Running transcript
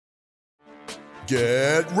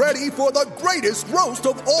Get ready for the greatest roast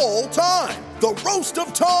of all time, the Roast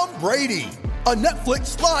of Tom Brady, a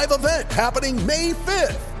Netflix live event happening May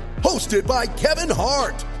 5th. Hosted by Kevin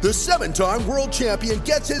Hart, the 7-time world champion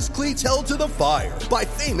gets his cleats held to the fire by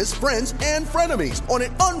famous friends and frenemies on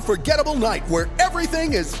an unforgettable night where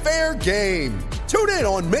everything is fair game. Tune in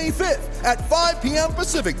on May 5th at 5 p.m.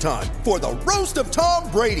 Pacific time for the Roast of Tom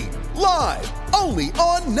Brady, live only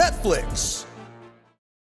on Netflix.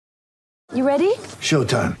 You ready?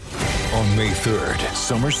 Showtime. On May 3rd,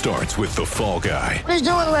 summer starts with The Fall Guy. Let's do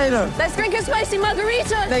it later. Let's drink a spicy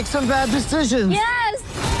margarita. Make some bad decisions. Yes!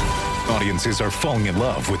 Audiences are falling in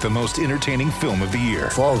love with the most entertaining film of the year.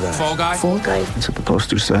 Fall Guy. Fall Guy? Fall Guy. That's what the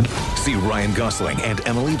poster said. See Ryan Gosling and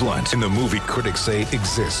Emily Blunt in the movie critics say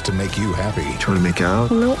exists to make you happy. Trying to make it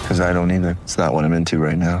out? Nope. Because I don't either. It's not what I'm into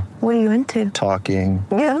right now. What are you into? Talking.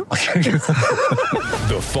 Yeah.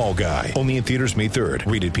 The Fall Guy. Only in theaters May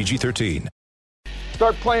 3rd. Rated PG-13.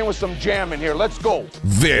 Start playing with some jam in here. Let's go.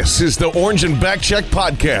 This is the Orange and Backcheck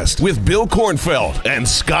podcast with Bill Kornfeld and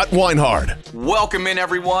Scott Weinhardt. Welcome in,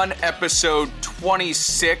 everyone. Episode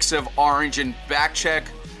 26 of Orange and Backcheck.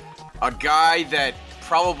 A guy that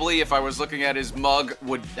probably, if I was looking at his mug,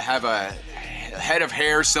 would have a head of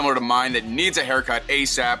hair similar to mine that needs a haircut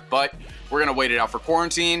ASAP, but we're going to wait it out for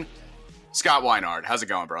quarantine. Scott Weinhardt, how's it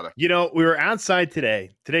going, brother? You know, we were outside today.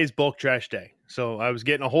 Today's bulk trash day. So I was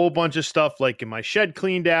getting a whole bunch of stuff like in my shed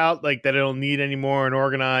cleaned out, like that I don't need anymore and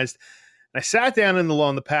organized. And I sat down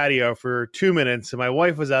on the patio for 2 minutes and my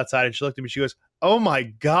wife was outside and she looked at me. She goes, "Oh my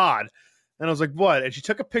God." And I was like, "What?" And she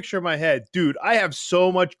took a picture of my head. Dude, I have so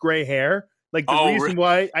much gray hair. Like the reason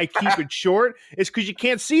why I keep it short is because you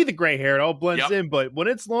can't see the gray hair. It all blends in. But when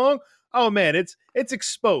it's long, oh man, it's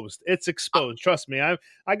exposed. It's exposed. Trust me. I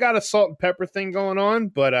got a salt and pepper thing going on,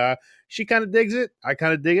 but she kind of digs it. I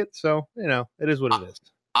kind of dig it. So, you know, it is what it is.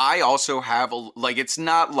 I also have, it's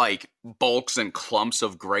not like bulks and clumps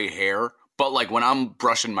of gray hair, but like when I'm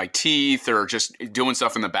brushing my teeth or just doing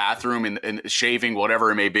stuff in the bathroom and shaving,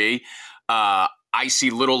 whatever it may be, I see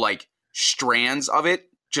little like strands of it,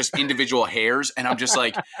 just individual hairs. And I'm just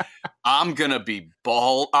like, I'm going to be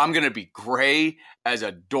bald. I'm going to be gray as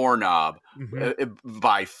a doorknob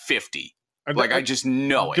by 50. I just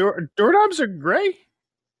know it. Doorknobs are gray?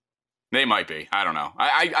 They might be. I don't know.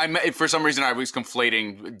 I for some reason I was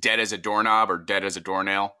conflating dead as a doorknob or dead as a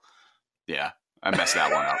doornail. Yeah, I messed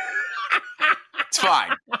that one up. It's fine.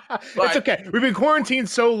 It's okay. We've been quarantined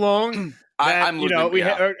so long that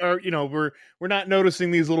we're not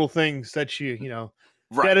noticing these little things that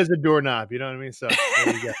right. Dead as a doorknob. You know what I mean? So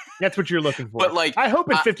there you go. That's what you're looking for. But like, I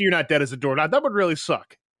hope at 50 you're not dead as a doorknob. That would really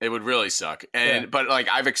suck. It would really suck. But like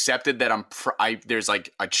I've accepted that there's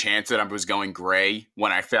like a chance that I was going gray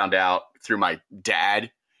when I found out through my dad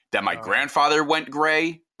that my grandfather went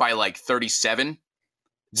gray by like 37.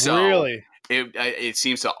 So really? It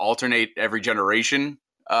seems to alternate every generation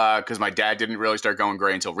because my dad didn't really start going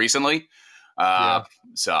gray until recently.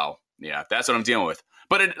 So yeah, that's what I'm dealing with.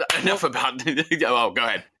 But enough about oh, go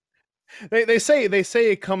ahead. They say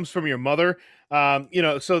it comes from your mother.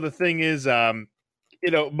 So the thing is my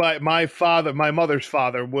mother's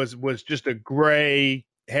father was just a gray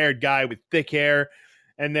haired guy with thick hair.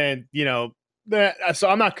 And then, so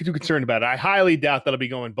I'm not too concerned about it. I highly doubt that I'll be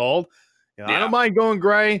going bald. I don't mind going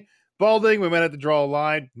gray. Balding, we might have to draw a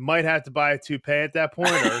line. Might have to buy a toupee at that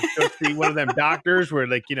point or go see one of them doctors where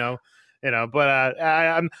but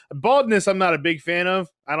baldness, I'm not a big fan of.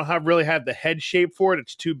 I don't really have the head shape for it.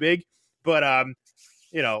 It's too big. But, I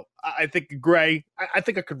think gray, I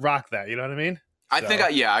think I could rock that. You know what I mean? I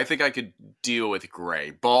think I could deal with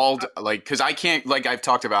gray. Bald, because I can't, like I've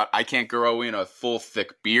talked about, I can't grow in a full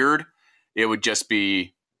thick beard. It would just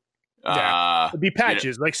be, it'd be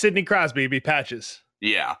patches, like Sidney Crosby. It'd be patches.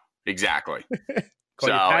 Yeah, exactly.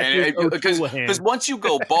 Because once you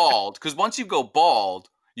go bald,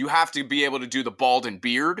 you have to be able to do the bald and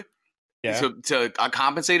beard to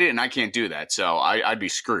compensate it, and I can't do that. So I'd be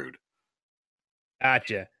screwed.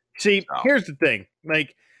 Gotcha. See, here's the thing,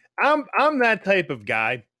 like. I'm that type of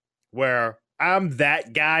guy where I'm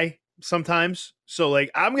that guy sometimes. So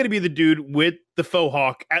like I'm going to be the dude with the faux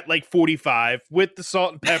hawk at like 45 with the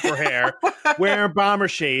salt and pepper hair, wearing bomber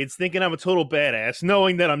shades, thinking I'm a total badass,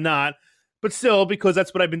 knowing that I'm not, but still because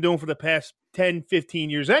that's what I've been doing for the past 10,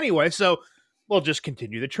 15 years anyway. So we'll just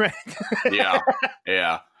continue the trend. Yeah.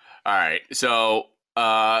 All right. So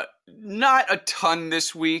not a ton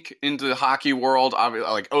this week into the hockey world.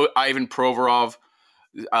 Ivan Provorov.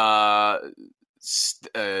 Ivan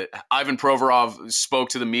Provorov spoke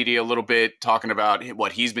to the media a little bit, talking about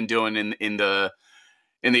what he's been doing in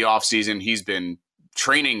the off season. He's been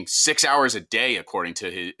training 6 hours a day, according to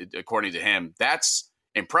him. That's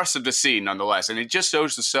impressive to see, nonetheless. And it just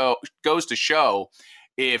goes to show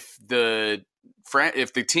if the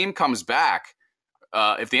team comes back,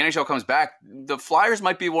 if the NHL comes back, the Flyers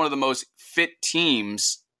might be one of the most fit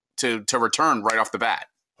teams to return right off the bat.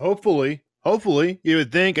 Hopefully, you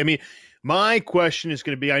would think. I mean, my question is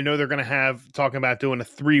going to be, I know they're going to talking about doing a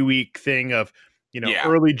 3-week thing of,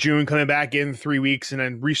 early June coming back in 3 weeks and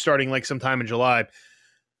then restarting like sometime in July.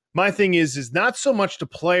 My thing is not so much the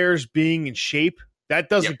players being in shape. That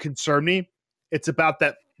doesn't concern me. It's about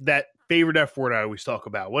that favorite F word I always talk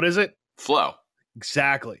about. What is it? Flow.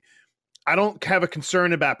 Exactly. I don't have a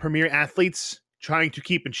concern about premier athletes trying to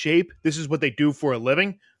keep in shape. This is what they do for a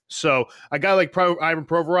living. So a guy like Ivan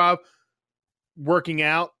Provorov working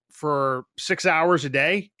out for 6 hours a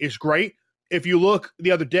day is great. If you look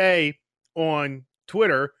the other day on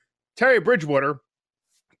Twitter, Terry Bridgewater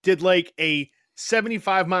did like a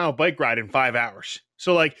 75-mile bike ride in 5 hours.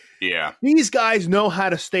 So these guys know how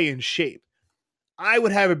to stay in shape. I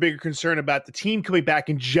would have a bigger concern about the team coming back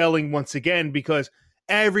and gelling once again, because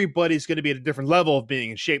everybody's going to be at a different level of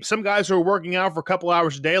being in shape. Some guys who are working out for a couple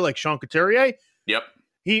hours a day, like Sean Couturier,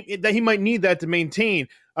 he might need that to maintain.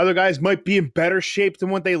 Other guys might be in better shape than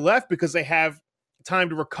when they left because they have time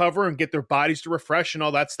to recover and get their bodies to refresh and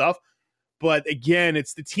all that stuff. But again,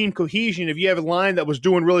 it's the team cohesion. If you have a line that was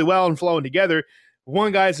doing really well and flowing together,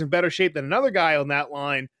 one guy's in better shape than another guy on that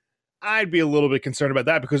line, I'd be a little bit concerned about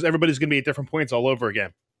that because everybody's going to be at different points all over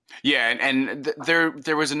again. Yeah, and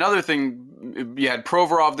there was another thing. You had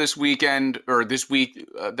Provorov this week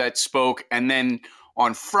that spoke, and then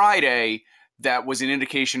on Friday that was an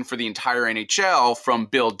indication for the entire NHL from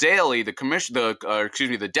Bill Daly,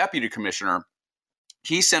 the deputy commissioner.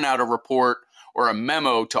 He sent out a report or a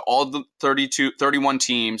memo to all the 31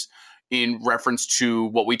 teams in reference to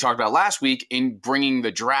what we talked about last week in bringing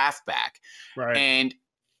the draft back. Right. And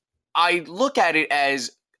I look at it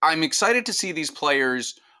as I'm excited to see these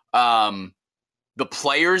players, the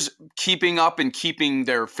players keeping up and keeping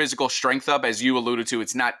their physical strength up. As you alluded to,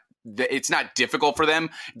 it's not difficult for them.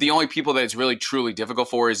 The only people that it's really truly difficult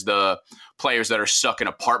for is the players that are stuck in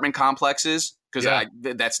apartment complexes, because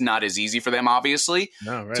that's not as easy for them, obviously,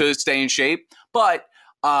 to stay in shape. But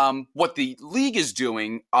what the league is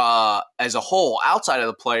doing as a whole, outside of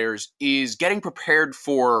the players, is getting prepared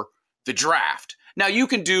for the draft. Now, you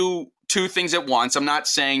can do two things at once. I'm not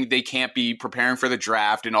saying they can't be preparing for the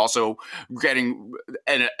draft and also getting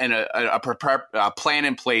a plan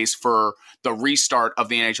in place for the restart of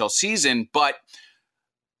the NHL season. But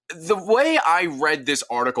the way I read this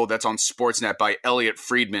article that's on Sportsnet by Elliot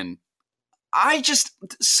Friedman, my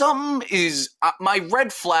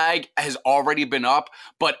red flag has already been up,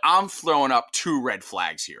 but I'm throwing up two red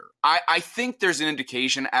flags here. I think there's an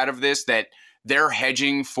indication out of this that they're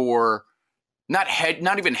hedging for not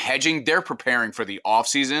even hedging. They're preparing for the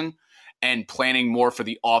offseason and planning more for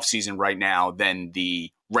the offseason right now than the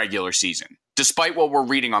regular season, despite what we're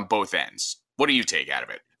reading on both ends. What do you take out of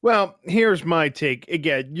it? Well, here's my take.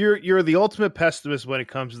 Again, you're the ultimate pessimist when it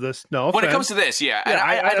comes to this. No offense. When it comes to this, yeah.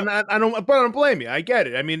 I don't blame you. I get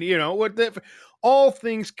it. I mean, all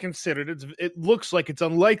things considered, it looks like it's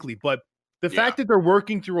unlikely, but the fact that they're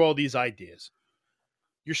working through all these ideas,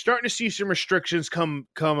 you're starting to see some restrictions come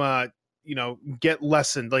get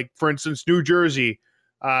lessened. Like, for instance, New Jersey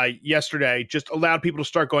yesterday just allowed people to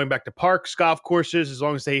start going back to parks, golf courses, as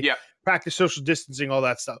long as they practice social distancing, all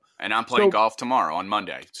that stuff. And I'm playing golf tomorrow on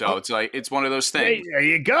Monday. So it's one of those things. There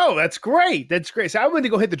you go. That's great. So I went to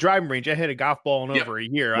go hit the driving range. I hit a golf ball in over a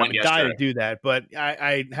year. I'm a guy to do that, but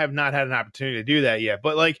I have not had an opportunity to do that yet.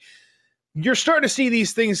 But you're starting to see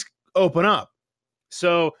these things open up.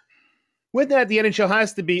 So with that, the NHL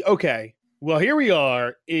has to be, okay, well, here we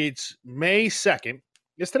are. It's May 2nd.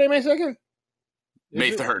 Is today May 2nd?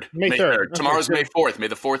 May 3rd. May 3rd. Tomorrow's May 4th. May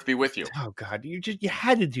the 4th be with you. Oh, God. You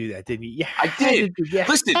had to do that, didn't you? I did.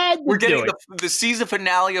 Listen, we're getting the season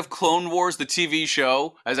finale of Clone Wars, the TV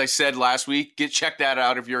show. As I said last week, check that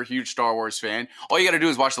out if you're a huge Star Wars fan. All you got to do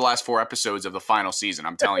is watch the last 4 episodes of the final season.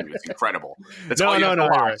 I'm telling you, it's incredible. That's all you have to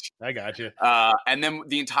watch. I got you. And then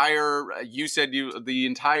the entire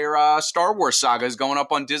Star Wars saga is going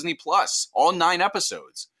up on Disney Plus. All 9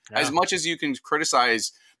 episodes. Yeah. As much as you can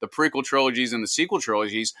criticize the prequel trilogies and the sequel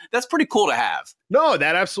trilogies, that's pretty cool to have. No,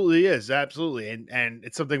 that absolutely is. Absolutely. And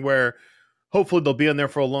it's something where hopefully they'll be on there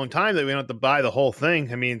for a long time that we don't have to buy the whole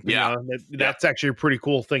thing. I mean, that's actually a pretty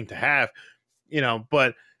cool thing to have,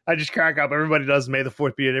 but I just crack up. Everybody does May the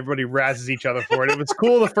 4th be it. Everybody razzes each other for it. It was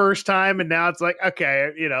cool the first time. And now it's like,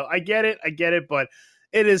 okay, I get it, but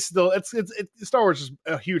it is still, it's Star Wars is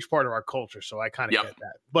a huge part of our culture. So I kind of get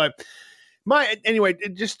that, but Anyway,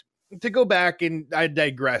 just to go back, and I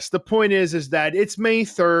digress. The point is that it's May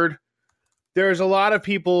 3rd. There's a lot of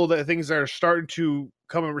people that things that are starting to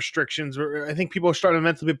come in restrictions. I think people are starting to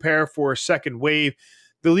mentally prepare for a second wave.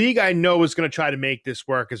 The league, I know, is going to try to make this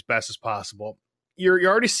work as best as possible. You're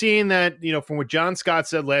already seeing that, from what John Scott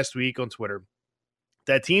said last week on Twitter,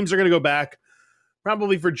 that teams are going to go back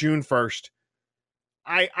probably for June 1st.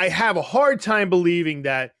 I have a hard time believing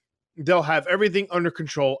that they'll have everything under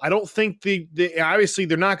control. I don't think obviously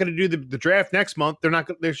they're not going to do the draft next month.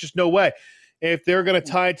 There's just no way. If they're going to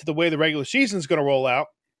tie it to the way the regular season is going to roll out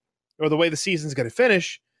or the way the season's going to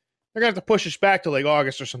finish, they're going to have to push us back to like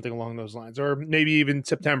August or something along those lines, or maybe even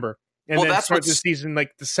September. And then start the season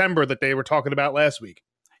like December that they were talking about last week.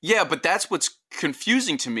 Yeah, but that's what's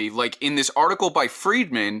confusing to me. Like in this article by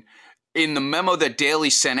Friedman, in the memo that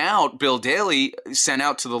Bill Daly sent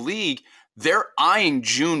out to the league, they're eyeing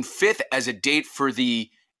June 5th as a date for the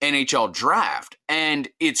NHL draft. And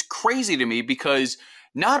it's crazy to me because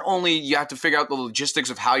not only you have to figure out the logistics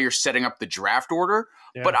of how you're setting up the draft order,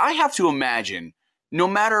 but I have to imagine no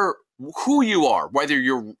matter who you are, whether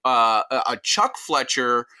you're a Chuck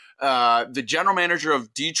Fletcher, the general manager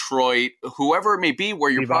of Detroit, whoever it may be,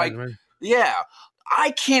 where you're probably,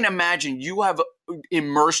 I can't imagine you have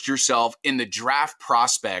immersed yourself in the draft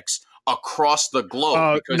prospects across the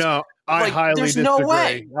globe. No, I highly there's disagree. No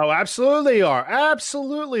way. Oh, absolutely they are.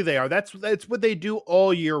 Absolutely they are. That's what they do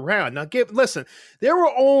all year round. Now, listen, there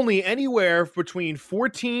were only anywhere between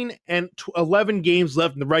 14 and 11 games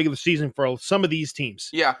left in the regular season for some of these teams.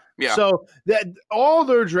 Yeah. So that all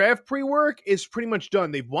their draft pre-work is pretty much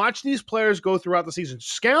done. They've watched these players go throughout the season.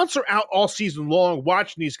 Scouts are out all season long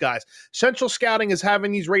watching these guys. Central Scouting is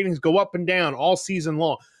having these ratings go up and down all season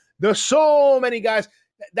long. There's so many guys.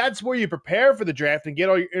 That's where you prepare for the draft and get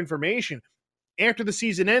all your information. After the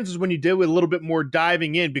season ends is when you do a little bit more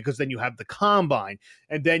diving in, because then you have the combine,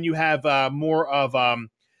 and then you have more of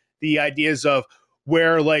the ideas of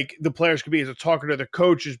where like the players could be as a talker to their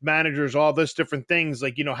coaches, managers, all this different things.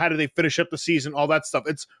 Like, how do they finish up the season? All that stuff.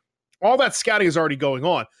 It's all that scouting is already going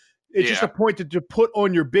on. It's just a point to put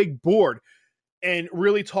on your big board and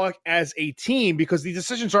really talk as a team, because these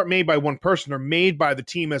decisions aren't made by one person. They're made by the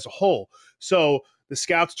team as a whole. So the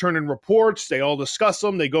scouts turn in reports. They all discuss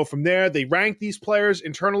them. They go from there. They rank these players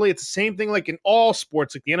internally. It's the same thing like in all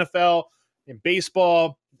sports, like the NFL, in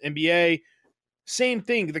baseball, NBA. Same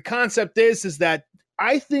thing. The concept is that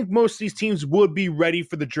I think most of these teams would be ready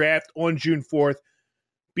for the draft on June 4th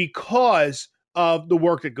because of the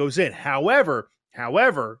work that goes in. However,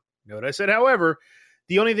 note I said however,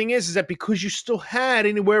 the only thing is that because you still had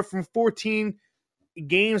anywhere from 14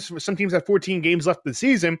 games, some teams have 14 games left of the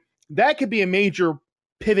season, that could be a major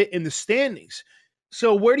pivot in the standings.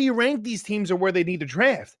 So where do you rank these teams or where they need to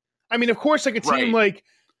draft? I mean, of course, like a team like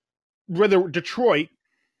whether Detroit,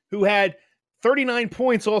 who had 39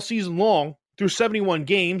 points all season long through 71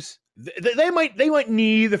 games, they might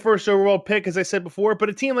need the first overall pick, as I said before. But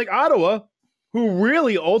a team like Ottawa, who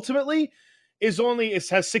really ultimately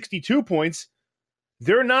has 62 points,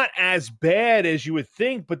 they're not as bad as you would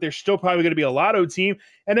think, but they're still probably going to be a lotto team.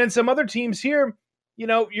 And then some other teams here,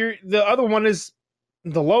 the other one is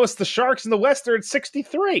the lowest. The Sharks in the West are at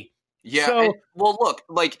 63. Yeah. So, well, look,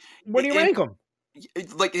 like, what do you rank them?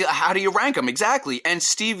 Like, how do you rank them exactly? And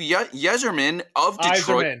Steve Yzerman of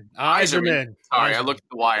Detroit. Yzerman. Sorry, I looked at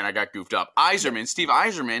the Y and I got goofed up. Steve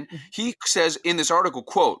Yzerman, he says in this article,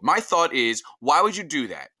 quote, "My thought is, why would you do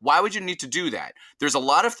that? Why would you need to do that? There's a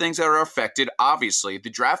lot of things that are affected. Obviously, the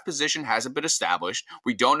draft position hasn't been established.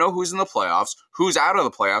 We don't know who's in the playoffs, who's out of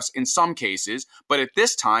the playoffs in some cases. But at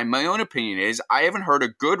this time, my own opinion is I haven't heard a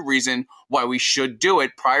good reason why we should do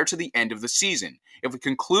it prior to the end of the season. If we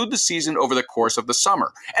conclude the season over the course of the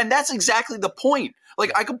summer." And that's exactly the point.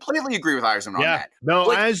 Like, I completely agree with Yzerman on that. No,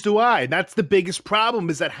 like, as do I. That's the biggest problem,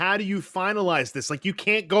 is that how do you finalize this? Like, you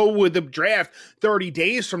can't go with the draft 30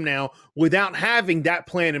 days from now without having that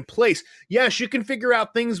plan in place. Yes, you can figure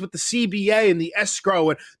out things with the CBA and the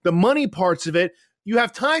escrow and the money parts of it. You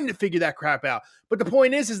have time to figure that crap out. But the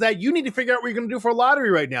point is that you need to figure out what you're going to do for a lottery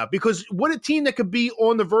right now, because what a team that could be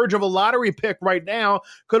on the verge of a lottery pick right now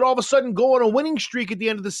could all of a sudden go on a winning streak at the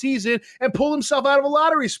end of the season and pull himself out of a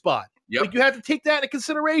lottery spot. Yep. Like, you have to take that into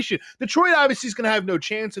consideration. Detroit obviously is going to have no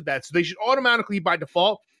chance at that, so they should automatically, by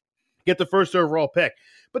default, get the first overall pick.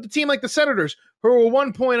 But the team like the Senators, who are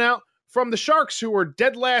 1 point out from the Sharks, who are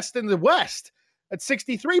dead last in the West at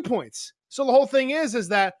 63 points. So the whole thing is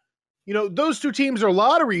that, those two teams are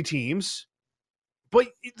lottery teams, but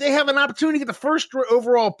they have an opportunity to get the first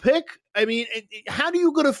overall pick. I mean, how do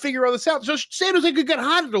you go to figure all this out? So San Jose could get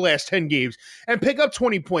hot in the last 10 games and pick up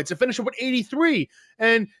 20 points and finish up with 83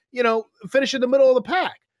 and, finish in the middle of the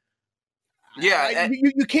pack. Yeah.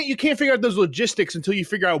 You can't figure out those logistics until you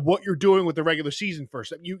figure out what you're doing with the regular season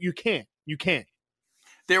first. You can't.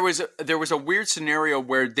 There was a weird scenario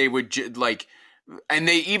where they would and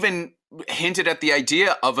they even hinted at the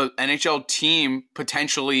idea of an NHL team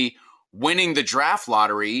potentially winning the draft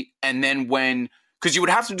lottery, and then because you would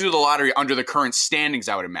have to do the lottery under the current standings,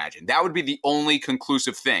 I would imagine. That would be the only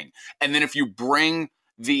conclusive thing. And then if you bring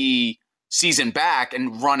the season back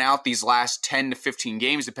and run out these last 10 to 15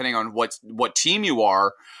 games, depending on what team you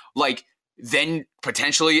are, then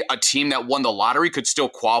potentially a team that won the lottery could still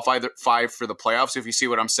qualify for the playoffs, if you see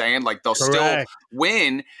what I'm saying. They'll still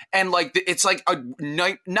win. And it's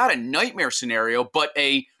not a nightmare scenario, but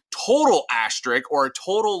a total asterisk or a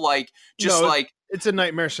total it's a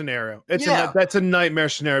nightmare scenario. That's a nightmare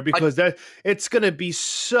scenario because it's going to be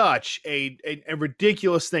such a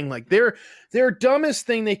ridiculous thing. Their dumbest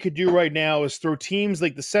thing they could do right now is throw teams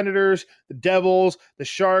like the Senators, the Devils, the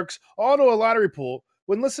Sharks, all to a lottery pool.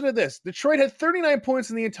 When listen to this, Detroit had 39 points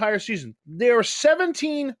in the entire season. They are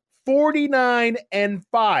 17, 49, and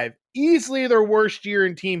 5. Easily their worst year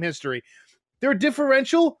in team history. Their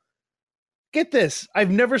differential, get this,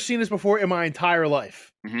 I've never seen this before in my entire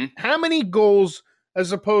life. Mm-hmm. How many goals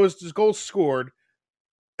as opposed to goals scored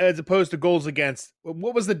as opposed to goals against?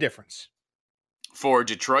 What was the difference? For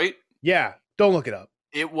Detroit? Yeah, don't look it up.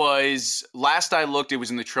 It was, last I looked, it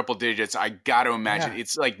was in the triple digits. I got to imagine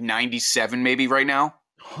it's 97 maybe right now.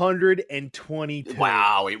 122.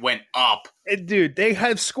 Wow, it went up. And dude, they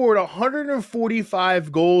have scored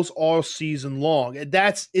 145 goals all season long. And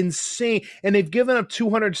that's insane. And they've given up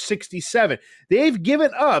 267. They've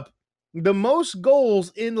given up the most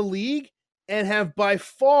goals in the league and have by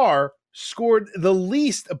far scored the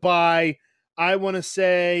least by, I want to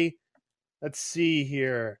say, let's see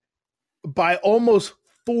here, by almost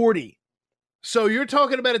 40. So you're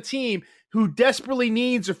talking about a team who desperately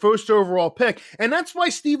needs a first overall pick. And that's why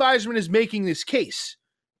Steve Yzerman is making this case.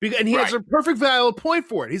 And he has a perfect valid point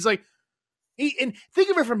for it. He's like, and think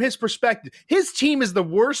of it from his perspective. His team is the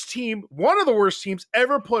worst team, one of the worst teams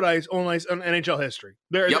ever put ice on NHL history.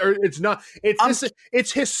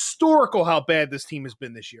 It's historical how bad this team has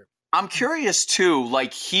been this year. I'm curious too.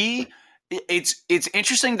 It's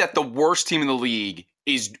interesting that the worst team in the league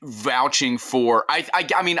is vouching for. I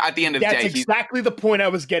mean, at the end of the day, that's exactly the point I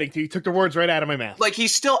was getting to. You took the words right out of my mouth.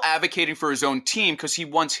 He's still advocating for his own team because he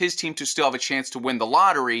wants his team to still have a chance to win the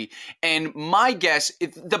lottery. And my guess,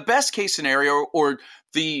 the best case scenario or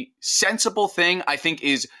the sensible thing, I think,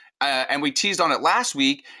 is. And we teased on it last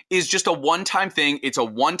week, is just a one-time thing. It's a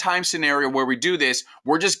one-time scenario where we do this.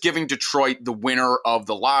 We're just giving Detroit the winner of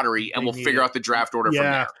the lottery, and we'll figure out the draft order from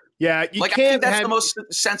there. Yeah, I think that's the most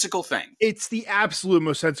sensical thing. It's the absolute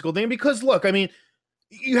most sensical thing because, look, I mean,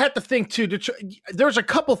 you have to think, too, there's a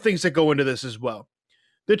couple things that go into this as well.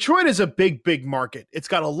 Detroit is a big, big market. It's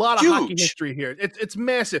got a lot of hockey history here. It's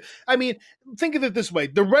massive. I mean, think of it this way.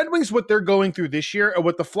 The Red Wings, what they're going through this year, or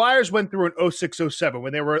what the Flyers went through in 06-07,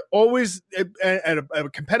 when they were always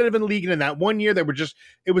competitive in the league, and in that 1 year, they were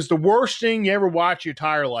it was the worst thing you ever watched your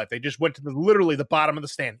entire life. They just went to literally the bottom of the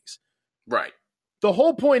standings. Right. The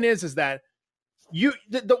whole point is that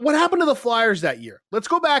what happened to the Flyers that year? Let's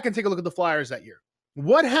go back and take a look at the Flyers that year.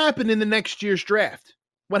 What happened in the next year's draft?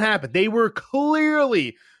 What happened? They were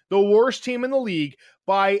clearly the worst team in the league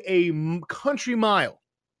by a country mile.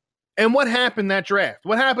 And what happened that draft?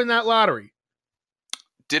 What happened that lottery?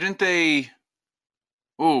 Didn't they?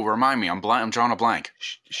 Ooh, remind me. I'm drawing a blank.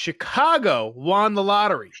 Chicago won the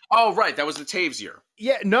lottery. Oh, right. That was the Taves year.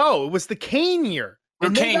 Yeah, no, it was the Kane year.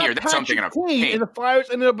 Kane year, that's something enough. And the Flyers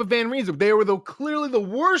ended up with Van Riemsdyk. They were clearly the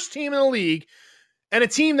worst team in the league, and a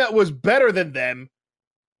team that was better than them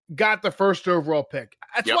got the first overall pick.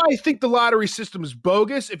 That's why I think the lottery system is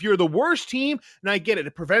bogus. If you're the worst team, and I get it,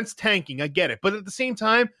 it prevents tanking. I get it. But at the same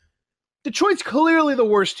time, Detroit's clearly the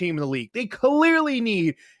worst team in the league. They clearly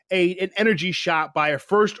need an energy shot by a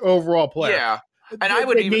first overall player. Yeah, and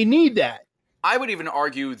they need that. I would even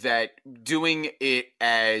argue that doing it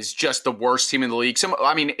as just the worst team in the league,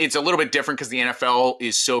 it's a little bit different because the NFL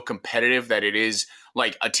is so competitive that it is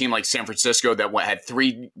like a team like San Francisco that had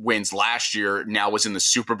 3 wins last year now was in the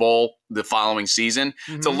Super Bowl the following season.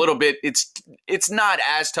 Mm-hmm. It's a little bit, it's not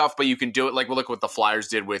as tough, but you can do it. Look what the Flyers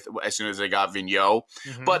did with as soon as they got Vigneault.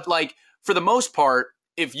 Mm-hmm. But for the most part,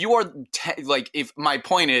 if you are if my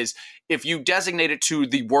point is, if you designate it to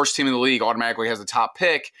the worst team in the league, automatically has the top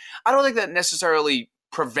pick. I don't think that necessarily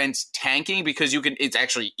prevents tanking because it's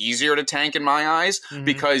actually easier to tank in my eyes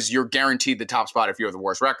because you're guaranteed the top spot if you have the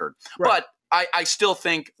worst record. Right. But I still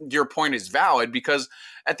think your point is valid because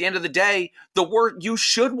at the end of the day, you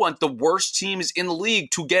should want the worst teams in the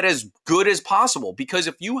league to get as good as possible, because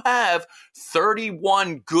if you have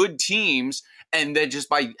 31 good teams and then just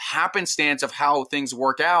by happenstance of how things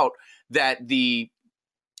work out that that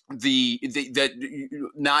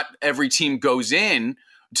not every team goes in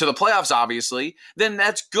to the playoffs, obviously, then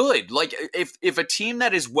that's good. Like if a team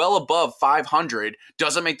that is well above 500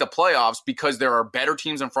 doesn't make the playoffs because there are better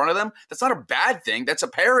teams in front of them, that's not a bad thing. That's a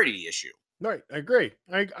parity issue. Right. I agree.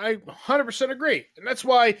 I 100% agree. And that's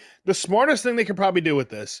why the smartest thing they can probably do with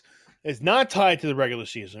this is not tied to the regular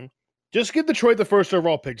season. Just give Detroit the first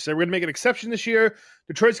overall pick. So we're going to make an exception this year.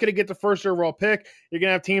 Detroit's going to get the first overall pick. You're going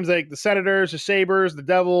to have teams like the Senators, the Sabres, the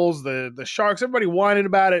Devils, the Sharks, everybody whining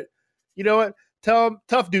about it. You know what? Tell them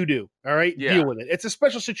tough doo-doo, all right? Yeah. Deal with it. It's a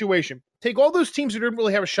special situation. Take all those teams who didn't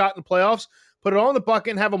really have a shot in the playoffs, put it all in the bucket,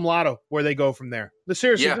 and have them lotto where they go from there.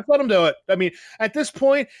 Seriously, just let them do it. I mean, at this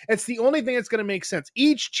point, it's the only thing that's going to make sense.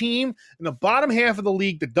 Each team in the bottom half of the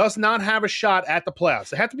league that does not have a shot at the playoffs,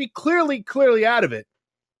 they have to be clearly out of it,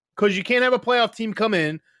 because you can't have a playoff team come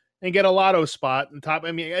in and get a lotto spot in top.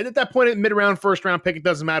 I mean, at that point, at mid-round, first-round pick, it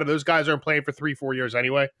doesn't matter. Those guys aren't playing for 3-4 years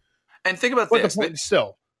anyway. And think about but this. The point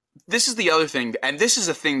still. This is the other thing, and this is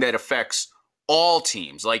a thing that affects all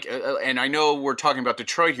teams. Like, and I know we're talking about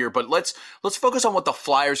Detroit here, but let's focus on what the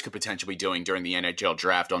Flyers could potentially be doing during the NHL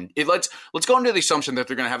draft. Let's go into the assumption that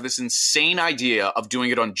they're going to have this insane idea of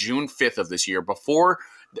doing it on June 5th of this year,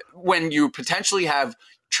 when you potentially have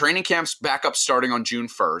training camps back up starting on June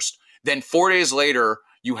 1st. Then 4 days later,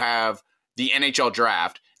 you have the NHL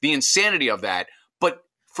draft. The insanity of that, but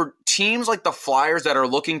for teams like the Flyers that are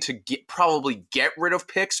looking to probably get rid of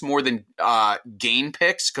picks more than gain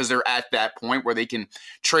picks because they're at that point where they can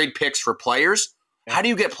trade picks for players, how do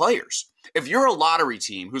you get players? If you're a lottery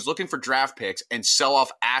team who's looking for draft picks and sell off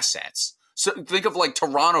assets, so think of like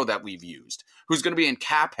Toronto that we've used, who's going to be in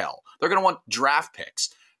cap hell. They're going to want draft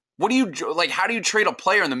picks. How do you trade a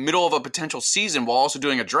player in the middle of a potential season while also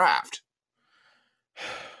doing a draft?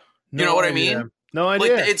 You know what I mean? No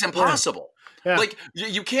idea. Like, it's impossible. Yeah. Like,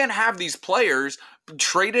 you can't have these players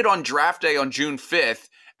traded on draft day on June 5th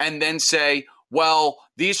and then say, well,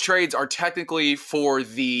 these trades are technically for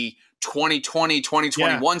the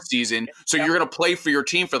 2020-2021 season, so you're going to play for your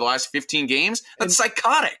team for the last 15 games? That's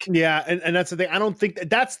psychotic. Yeah, and that's the thing. I don't think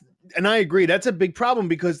that's – and I agree. That's a big problem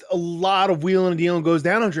because a lot of wheeling and dealing goes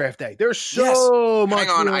down on draft day. There's so much. Hang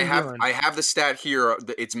on. I have the stat here.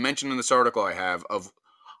 It's mentioned in this article I have of –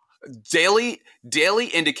 Daily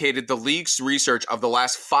indicated the league's research of the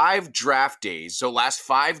last 5 draft days, so last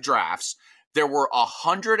 5 drafts, there were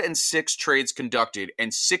 106 trades conducted,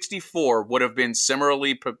 and 64 would have been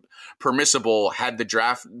similarly permissible had the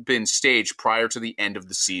draft been staged prior to the end of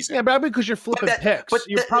the season. Yeah, but because you're flipping picks.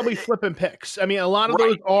 You're probably flipping picks. I mean, a lot of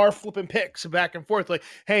those are flipping picks back and forth. Like,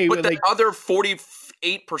 hey, but the other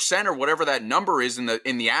 48% or whatever that number is in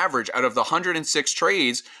the average out of the 106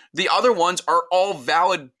 trades, the other ones are all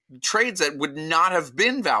valid trades that would not have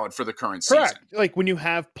been valid for the current season. Like when you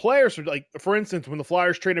have players, like for instance, when the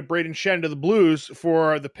Flyers traded Braden Shen to the Blues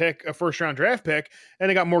for the pick, a first-round draft pick, and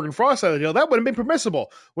they got Morgan Frost out of the deal, that would have been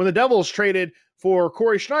permissible. When the Devils traded for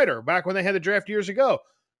Corey Schneider back when they had the draft years ago,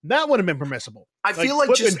 that would have been permissible. I feel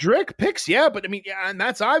like just Drick picks, but I mean, and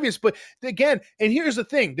that's obvious. But again, and here's the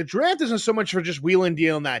thing: the draft isn't so much for just wheeling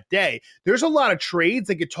dealing that day. There's a lot of trades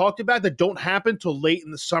that get talked about that don't happen till late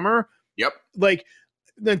in the summer. Yep. Like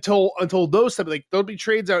until those stuff, like there'll be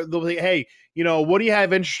trades out. They'll be, hey, what do you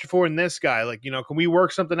have interest for in this guy? Like, can we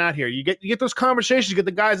work something out here? You get those conversations, you get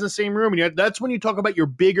the guys in the same room, and that's when you talk about your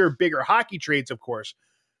bigger hockey trades, of course.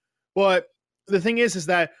 But the thing is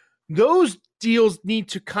that those deals need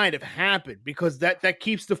to kind of happen because that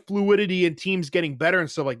keeps the fluidity and teams getting better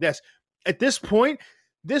and stuff like this. At this point,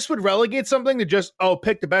 this would relegate something to just,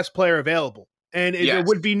 pick the best player available. And there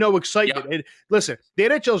would be no excitement. Yep. And listen, the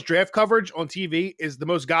NHL's draft coverage on TV is the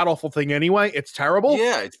most god-awful thing anyway. It's terrible.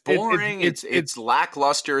 Yeah, it's boring. It's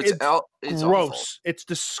lackluster. It's gross. Awful. It's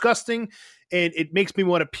disgusting, and it makes me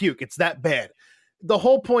want to puke. It's that bad. The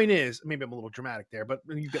whole point is, maybe I'm a little dramatic there, but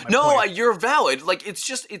you get my point. You're valid. Like, it's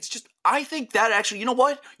just, I think that actually, you know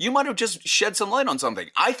what? You might have just shed some light on something.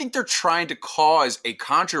 I think they're trying to cause a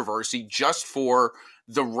controversy just for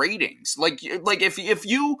the ratings. Like if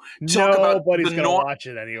you talk about nobody's gonna watch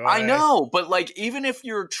it anyway. I know, but like, even if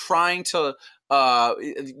you're trying to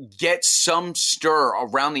get some stir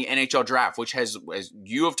around the NHL draft, which has, as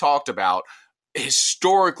you have talked about,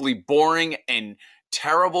 historically boring and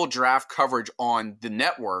terrible draft coverage on the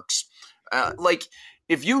networks, like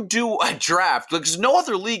if you do a draft, because no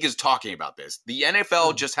other league is talking about this. The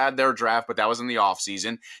NFL just had their draft, but that was in the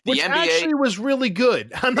offseason. The Which NBA actually was really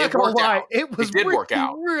good. I'm not going to lie. out. It was did work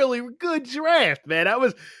out. Really good draft, man. That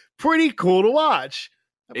was pretty cool to watch.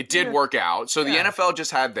 It did work out. So the NFL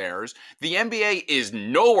just had theirs. The NBA is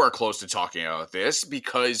nowhere close to talking about this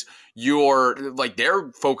because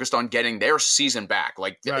they're focused on getting their season back.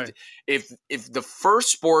 Like if the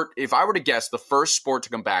first sport, if I were to guess, the first sport to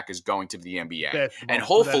come back is going to the NBA. Basketball, and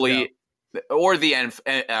hopefully, or the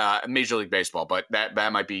Major League Baseball, but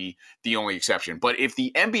that might be the only exception. But if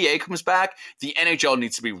the NBA comes back, the NHL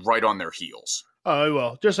needs to be right on their heels. Oh,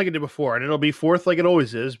 well, just like it did before. And it'll be fourth like it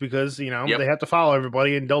always is because, they have to follow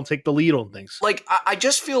everybody and don't take the lead on things. Like, I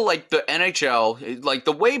just feel like the NHL, like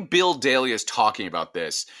the way Bill Daly is talking about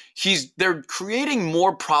this, they're creating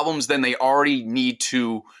more problems than they already need.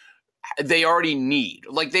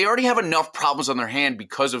 Like, they already have enough problems on their hand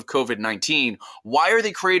because of COVID-19. Why are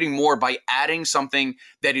they creating more by adding something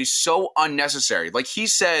that is so unnecessary? Like he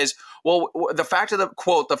says, well, the fact of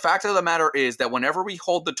the matter is that whenever we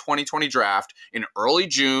hold the 2020 draft in early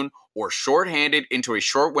June or shorthanded into a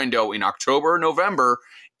short window in October or November,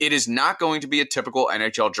 it is not going to be a typical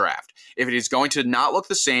NHL draft. If it is going to not look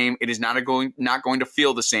the same, it is not going to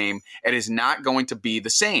feel the same. It is not going to be the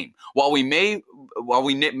same. While we may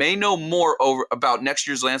know more about next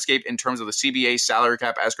year's landscape in terms of the CBA, salary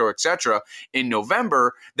cap, escrow, etc. in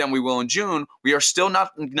November than we will in June, we are still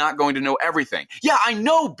not going to know everything. Yeah, I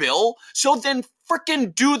know, Bill. So then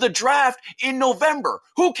freaking do the draft in November.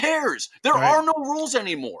 Who cares? There are no rules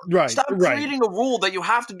anymore. Stop creating a rule that you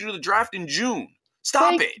have to do the draft in June.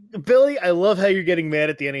 Stop it. Billy, I love how you're getting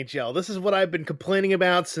mad at the NHL. This is what I've been complaining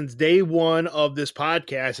about since day one of this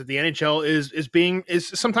podcast, that the NHL is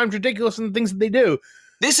sometimes ridiculous in the things that they do.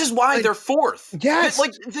 This is why they're fourth. Yes.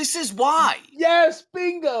 This is why. Yes,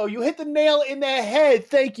 bingo. You hit the nail in the head.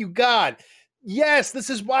 Thank you, God. Yes,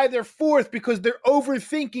 this is why they're fourth, because they're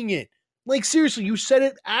overthinking it. Like, seriously, you said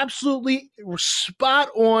it absolutely spot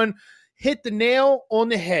on. Hit the nail on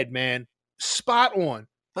the head, man. Spot on.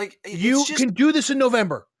 Like, you can do this in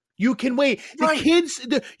November. You can wait. The kids,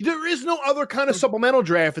 there is no other kind of supplemental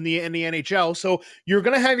draft in the NHL. So you're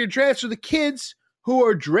going to have your draft. So the kids who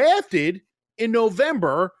are drafted in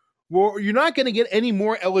November, well, you're not going to get any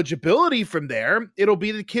more eligibility from there. It'll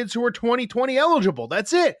be the kids who are 2020 eligible.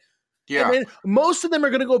 That's it. Yeah. And then most of them are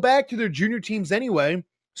going to go back to their junior teams anyway.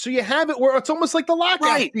 So you have it where it's almost like the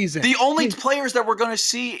lockout season. The only players that we're going to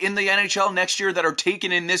see in the NHL next year that are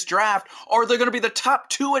taken in this draft are they're going to be the top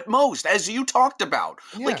two at most, as you talked about.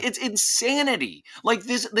 Yeah. Like, it's insanity. Like,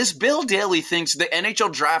 this Bill Daly thinks the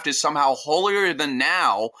NHL draft is somehow holier than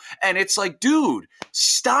now, and it's like, dude,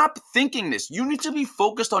 stop thinking this. You need to be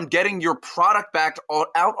focused on getting your product back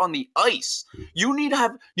out on the ice. You need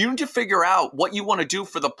to figure out what you want to do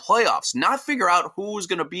for the playoffs, not figure out who's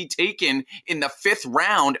going to be taken in the fifth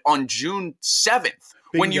round on June 7th.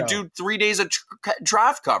 Bingo. When you do 3 days of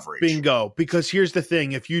draft coverage. Bingo. Because here's the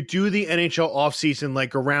thing. If you do the NHL offseason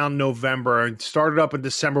like around November and start it up in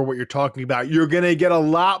December, what you're talking about, you're going to get a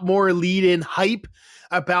lot more lead-in hype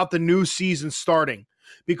about the new season starting.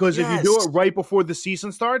 Because if you do it right before the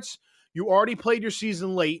season starts, you already played your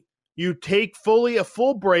season late. You take a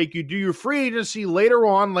full break. You do your free agency later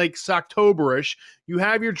on, like October-ish. You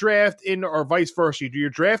have your draft or vice versa. You do your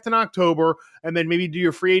draft in October, and then maybe do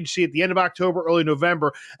your free agency at the end of October, early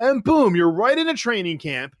November, and boom, you're right in a training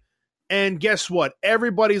camp. And guess what?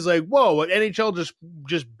 Everybody's like, whoa, what NHL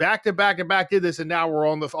just back to back and back did this, and now we're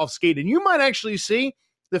on the off skate. And you might actually see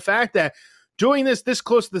the fact that doing this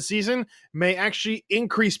close to the season may actually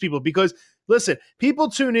increase people because – listen, people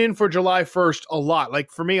tune in for July 1st a lot.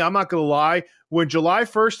 Like for me, I'm not going to lie. When July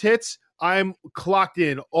 1st hits, I'm clocked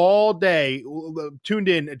in all day, tuned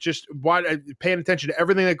in, just paying attention to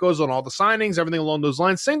everything that goes on, all the signings, everything along those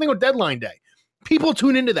lines. Same thing with deadline day. People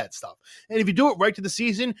tune into that stuff. And if you do it right to the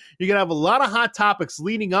season, you're going to have a lot of hot topics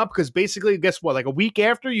leading up because basically, guess what? Like a week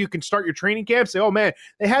after, you can start your training camp, say, oh, man,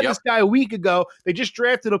 they had this guy a week ago. They just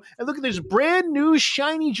drafted him. And look at this brand new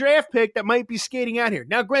shiny draft pick that might be skating out here.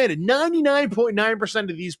 Now, granted, 99.9%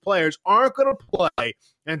 of these players aren't going to play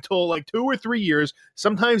until like 2 or 3 years,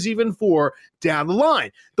 sometimes even 4 down the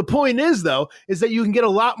line. The point is, though, is that you can get a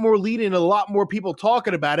lot more lead in, a lot more people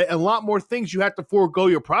talking about it, and a lot more things. You have to forego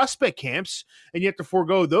your prospect camps, and you have to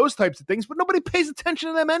forego those types of things, but nobody pays attention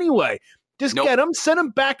to them anyway. Just get them, send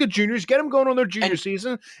them back to juniors, get them going on their junior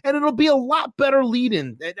season, and it'll be a lot better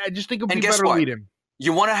lead-in. I just think it'll be better lead-in.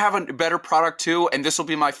 You want to have a better product, too, and this will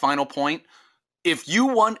be my final point. if you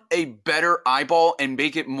want a better eyeball and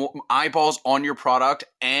make it more eyeballs on your product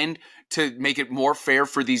and to make it more fair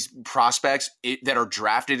for these prospects that are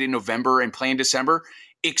drafted in November and play in December,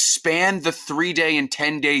 expand the 3-day and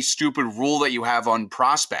 10-day stupid rule that you have on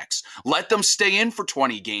prospects. Let them stay in for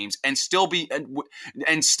 20 games and still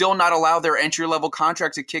not allow their entry-level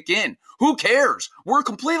contract to kick in. Who cares? We're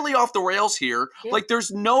completely off the rails here. Yeah. Like there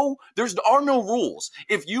are no rules.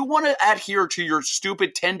 If you want to adhere to your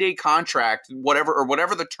stupid 10-day contract,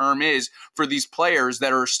 whatever the term is for these players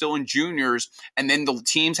that are still in juniors, and then the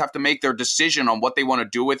teams have to make their decision on what they want to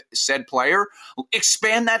do with said player,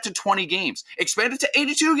 expand that to 20 games. Expand it to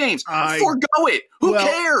 82 games. Forgo it. Who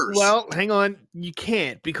cares? Well, hang on. You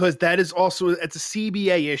can't, because that is also it's a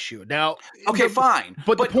CBA issue. Now, okay, fine.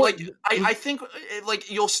 But the point, like, I think like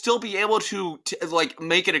you'll still be able to like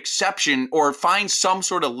make an exception or find some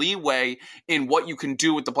sort of leeway in what you can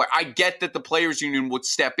do with the player. I get that the players union would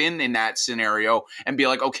step in that scenario and be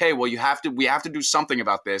like, okay, well, we have to do something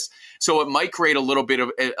about this. So it might create a little bit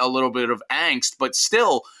of angst, but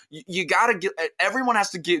still, you got to get. Everyone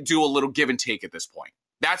has to do a little give and take at this point.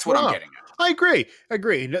 That's what I'm getting at. I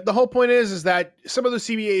agree. The whole point is that some of the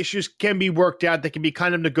CBA issues can be worked out. They can be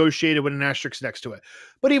kind of negotiated with an asterisk next to it.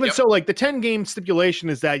 But even so, like the 10-game stipulation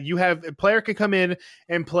is that you have a player can come in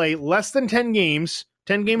and play less than 10 games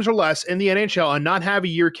or less in the NHL and not have a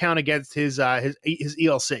year count against his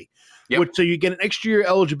ELC. Yep. So you get an extra year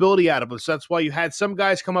eligibility out of it. So that's why you had some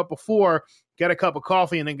guys come up before, get a cup of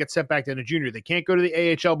coffee, and then get sent back down to junior. They can't go to the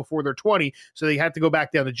AHL before they're 20, so they have to go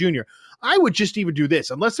back down to junior. I would just even do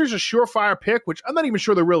this. Unless there's a surefire pick, which I'm not even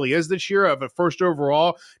sure there really is this year, of a first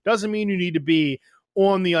overall, doesn't mean you need to be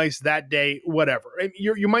on the ice that day, whatever. And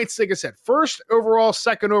you might, like I said, first overall,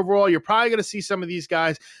 second overall, you're probably going to see some of these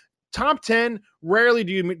guys. Top 10, rarely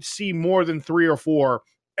do you see more than 3 or 4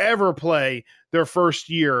 ever play their first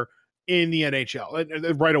year in the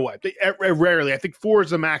NHL right away. Rarely. I think 4 is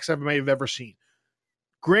the max I may have ever seen.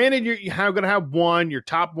 Granted, you're going to have your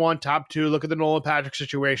top 1, top 2. Look at the Nolan Patrick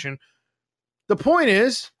situation. The point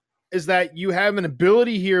is that you have an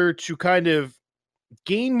ability here to kind of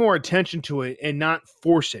gain more attention to it and not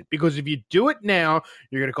force it. Because if you do it now,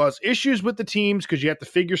 you're going to cause issues with the teams because you have to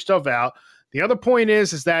figure stuff out. The other point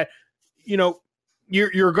is that,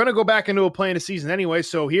 you're going to go back into a play in a season anyway.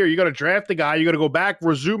 So here, you're going to draft the guy. You're going to go back,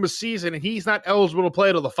 resume a season, and he's not eligible to play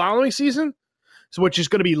until the following season, so which is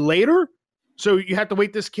going to be later. So you have to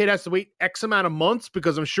wait. This kid has to wait X amount of months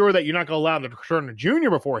because I'm sure that you're not going to allow him to turn a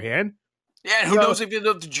junior beforehand. Yeah, and who knows if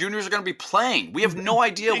the juniors are going to be playing? We have no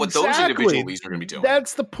idea what those individual leagues are going to be doing.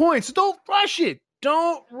 That's the point. So don't rush it.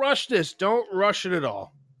 Don't rush this. Don't rush it at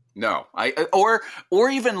all. No, or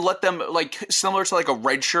even let them, like, similar to like a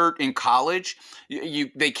red shirt in college.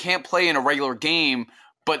 They can't play in a regular game,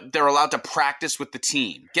 but they're allowed to practice with the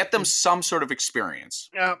team. Get them some sort of experience.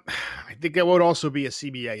 I think that would also be a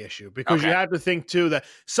CBA issue because you have to think too that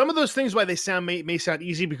some of those things, why they may sound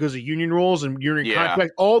easy because of union rules and union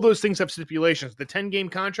contract, all those things have stipulations. The 10-game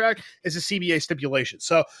contract is a CBA stipulation.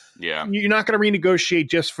 So you're not going to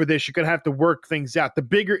renegotiate just for this. You're going to have to work things out. The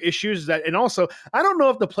bigger issues is that, and also I don't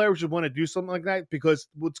know if the players would want to do something like that because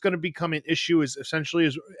what's going to become an issue is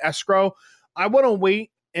essentially escrow. I want to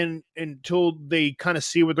wait until they kind of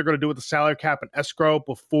see what they're going to do with the salary cap and escrow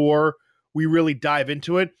before we really dive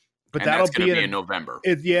into it. But that'll be in November.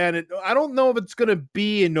 I don't know if it's going to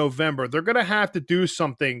be in November. They're going to have to do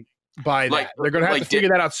something by that. They're going to have to figure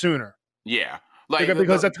that out sooner. Yeah.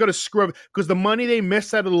 Because that's going to screw up. Because the money they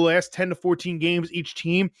missed out of the last 10 to 14 games, each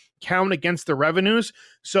team count against the revenues.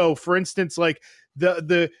 So, for instance, like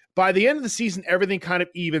the by the end of the season, everything kind of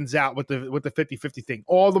evens out with the 50-50 thing.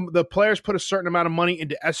 All the players put a certain amount of money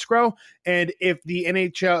into escrow, and if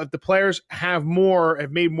the players have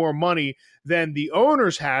made more money than the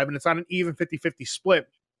owners have, and it's not an even 50-50 split,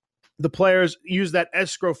 the players use that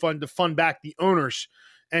escrow fund to fund back the owners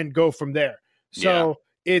and go from there. So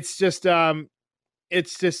it's just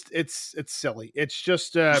it's silly. It's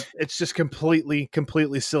just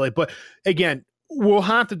completely silly. But again, we'll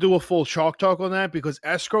have to do a full chalk talk on that because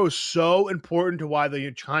escrow is so important to why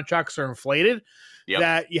the contracts are inflated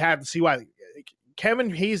that you have to see why. Kevin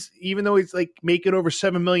Hayes, even though he's like making over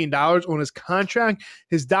 $7 million on his contract,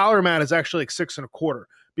 his dollar amount is actually like $6.25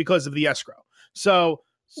 because of the escrow. So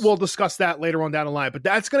we'll discuss that later on down the line. But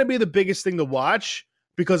that's going to be the biggest thing to watch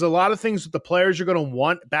because a lot of things that the players are going to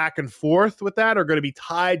want back and forth with that are going to be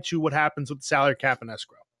tied to what happens with the salary cap and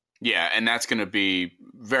escrow. Yeah, and that's going to be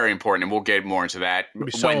very important, and we'll get more into that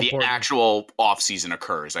when the actual offseason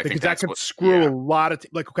occurs. I think that could screw a lot of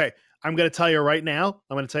I'm going to tell you right now.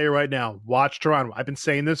 Watch Toronto. I've been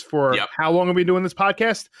saying this for how long have we been doing this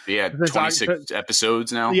podcast? Yeah, 26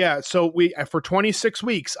 episodes now. Yeah, so for 26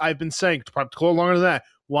 weeks, I've been saying, probably a little longer than that,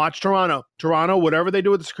 watch Toronto. Toronto, whatever they do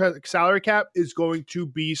with the salary cap is going to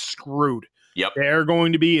be screwed. Yep. They're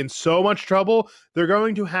going to be in so much trouble. They're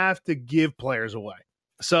going to have to give players away.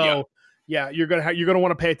 So, you're going to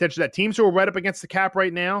want to pay attention to that. Teams who are right up against the cap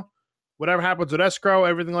right now, whatever happens with escrow,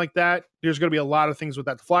 everything like that, there's going to be a lot of things with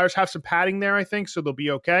that. The Flyers have some padding there, I think, so they'll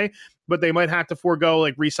be okay. But they might have to forego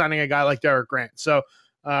like re-signing a guy like Derek Grant. So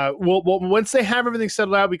we'll once they have everything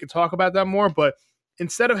settled out, we can talk about that more. But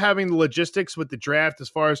instead of having the logistics with the draft as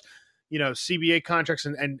far as CBA contracts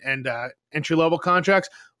and entry-level contracts,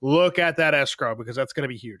 look at that escrow because that's going to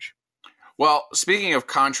be huge. Well, speaking of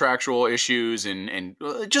contractual issues I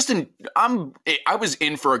was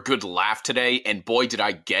in for a good laugh today, and boy, did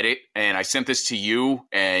I get it. And I sent this to you,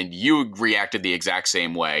 and you reacted the exact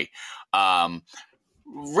same way.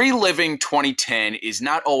 Reliving 2010 is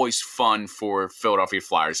not always fun for Philadelphia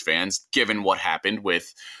Flyers fans, given what happened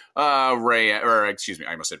with Ray Emery.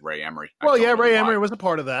 Well, Ray Emery was a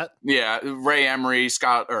part of that. Yeah, Ray Emery,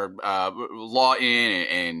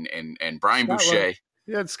 Lawton, and Brian Boucher.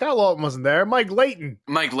 Yeah, Scott Lawton wasn't there. Mike Layton.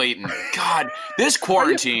 God, this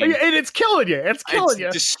quarantine. And it's killing you. It's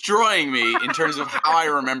destroying me in terms of how I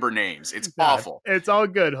remember names. It's awful. It's all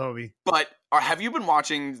good, homie. But have you been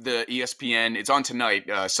watching the ESPN? It's on tonight,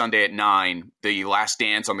 Sunday at 9, The Last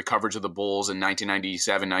Dance on the coverage of the Bulls in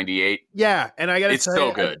 1997-98. Yeah, and I got to say,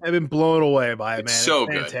 so good. I've been blown away by it, man. It's so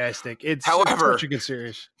fantastic. Good. However, it's such a good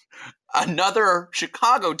series. Another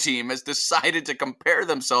Chicago team has decided to compare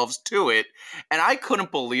themselves to it, and I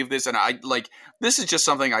couldn't believe this. And this is just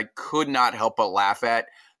something I could not help but laugh at.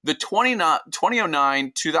 The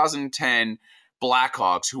 2009-2010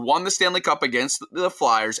 Blackhawks, who won the Stanley Cup against the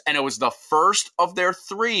Flyers, and it was the first of their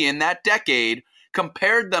 3 in that decade,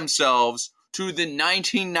 compared themselves to the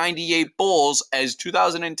 1998 Bulls as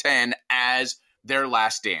 2010 as their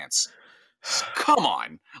last dance. Come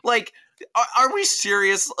on. Are we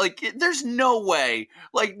serious? There's no way.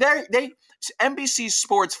 NBC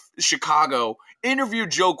Sports Chicago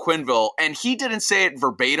interviewed Joe Quenneville, and he didn't say it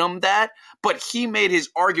verbatim but he made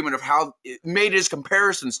his argument of how it made his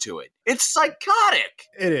comparisons to it. It's psychotic.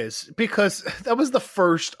 It is, because that was the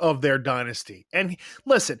first of their dynasty. And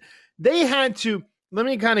listen, they had to, let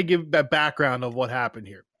me kind of give that background of what happened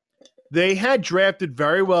here. They had drafted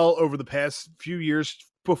very well over the past few years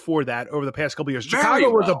before that, over the past couple of years.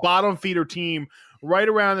 Chicago was a bottom feeder team right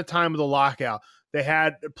around the time of the lockout. They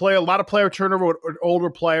had a lot of player turnover with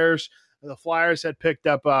older players. The Flyers had picked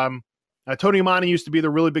up Tony Amani used to be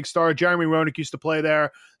the really big star. Jeremy Roenick used to play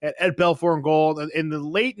there. Ed Belfour in goal. In the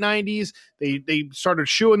late 90s, they started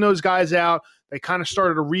shooing those guys out. They kind of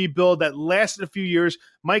started a rebuild that lasted a few years.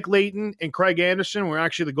 Mike Layton and Craig Anderson were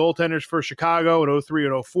actually the goaltenders for Chicago in 03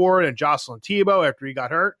 and 04, and Jocelyn Thibault after he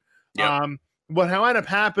got hurt. Yep. What ended up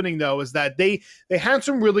happening, though, is that they had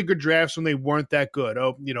some really good drafts when they weren't that good.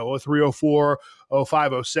 03, 04,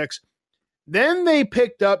 05, 06. Then they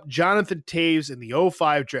picked up Jonathan Toews in the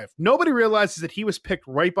 05 draft. Nobody realizes that he was picked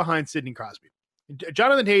right behind Sidney Crosby.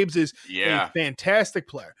 Jonathan Toews is a fantastic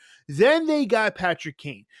player. Then they got Patrick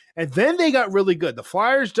Kane, and then they got really good. The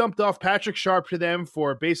Flyers dumped off Patrick Sharp to them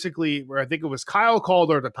for basically, where I think it was Kyle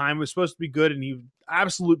Calder at the time, was supposed to be good, and he was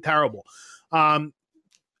absolute terrible.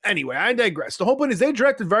 Anyway, I digress. The whole point is they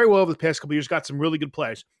drafted very well over the past couple of years, got some really good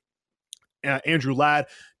players. Andrew Ladd,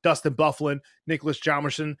 Dustin Byfuglien, Nicholas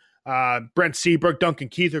Hjalmarsson, Brent Seabrook, Duncan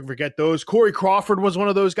Keith, forget those. Corey Crawford was one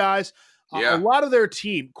of those guys. A lot of their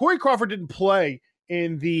team. Corey Crawford didn't play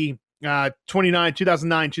in the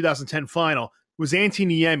 2009-2010 final. It was Antti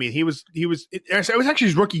Niemi. It was actually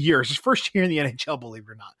his rookie year. It was his first year in the NHL, believe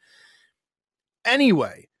it or not.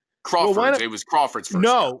 Anyway. It was Crawford's first.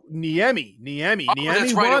 No, Niemi.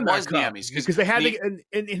 That's right. It was Niemi's because they had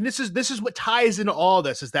and this is what ties into all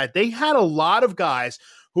this, is that they had a lot of guys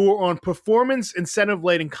who were on performance incentive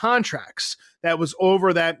laden contracts that was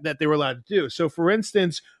over that they were allowed to do. So, for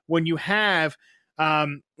instance, when you have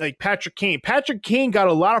like Patrick Kane got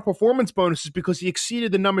a lot of performance bonuses because he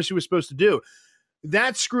exceeded the numbers he was supposed to do.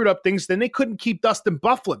 That screwed up things. Then they couldn't keep Dustin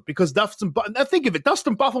Byfuglien because now think of it.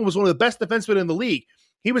 Dustin Byfuglien was one of the best defensemen in the league.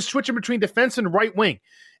 He was switching between defense and right wing,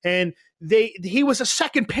 and he was a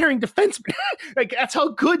second pairing defenseman. That's how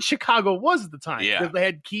good Chicago was at the time. Yeah, because they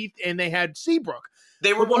had Keith and they had Seabrook.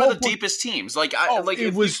 They were one of the deepest teams.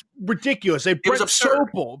 It was ridiculous. Brent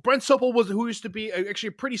Sopel was who used to be actually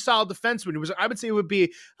a pretty solid defenseman. I would say it would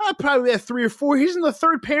be probably at 3 or 4. He's in the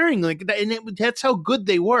third pairing, that's how good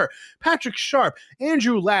they were. Patrick Sharp,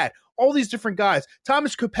 Andrew Ladd, all these different guys.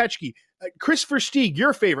 Thomas Kopechki. Chris Versteeg,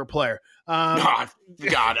 your favorite player. God,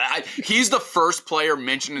 he's the first player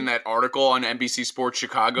mentioned in that article on NBC Sports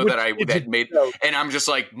Chicago that made, and I'm just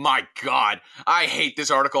like, my God, I hate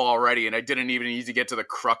this article already, and I didn't even need to get to the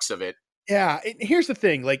crux of it. Yeah, here's the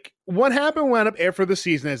thing. Like, what wound up after the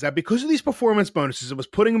season is that because of these performance bonuses, it was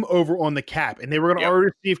putting them over on the cap, and they were going to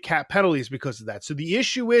already receive cap penalties because of that. So the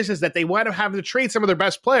issue is that they wound up having to trade some of their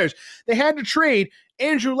best players. They had to trade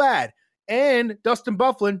Andrew Ladd and Dustin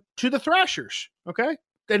Byfuglien to the Thrashers, okay?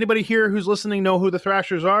 Anybody here who's listening know who the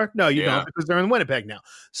Thrashers are? No, you don't, because they're in Winnipeg now.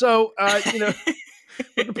 So, but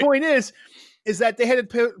the point is that they had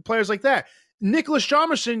players like that. Nicholas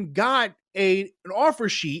Hjalmarsson got an offer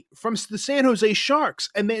sheet from the San Jose Sharks,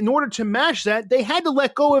 and in order to match that, they had to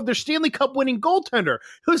let go of their Stanley Cup winning goaltender.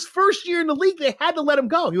 His first year in the league, they had to let him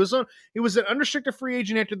go. He was an unrestricted free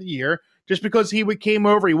agent after the year just because he came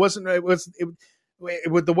over. He wasn't.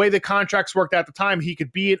 With the way the contracts worked at the time, he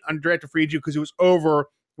could be an undrafted free agent because he was over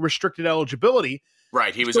restricted eligibility.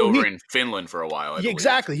 Right, he was over in Finland for a while.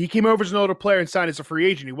 Exactly, he came over as an older player and signed as a free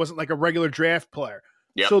agent. He wasn't like a regular draft player.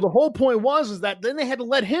 Yep. So the whole point was that then they had to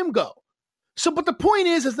let him go. So, but the point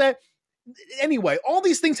is that anyway, all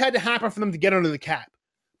these things had to happen for them to get under the cap.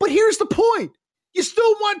 But here's the point. You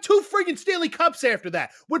still won 2 friggin' Stanley Cups after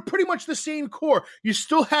that with pretty much the same core. You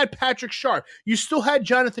still had Patrick Sharp. You still had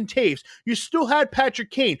Jonathan Toews. You still had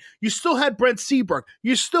Patrick Kane. You still had Brent Seabrook.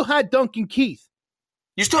 You still had Duncan Keith.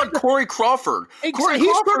 You still had Corey Crawford. Exactly.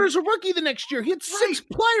 He started as a rookie the next year. He had 6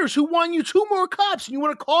 players who won you 2 more cups. And you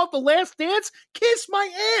want to call it the last dance? Kiss my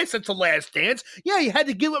ass. It's the last dance. Yeah, you had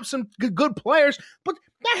to give up some good players, but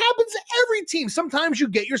that happens to every team. Sometimes you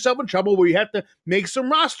get yourself in trouble where you have to make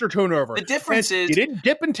some roster turnover. The difference is you didn't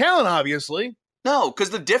dip in talent, obviously. No, because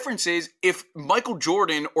the difference is if Michael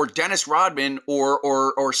Jordan or Dennis Rodman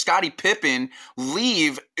or Scottie Pippen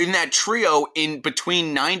leave in that trio in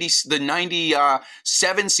between the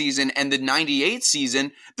 97 season and the 98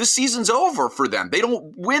 season, the season's over for them. They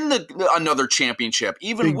don't win another championship,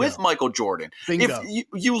 even with Michael Jordan. If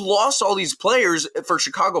you lost all these players for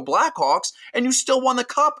Chicago Blackhawks and you still won the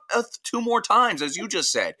cup 2 more times, as you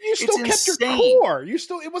just said, you still kept your core.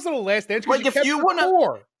 It wasn't a last dance. Like if you want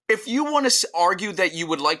to. If you want to argue that you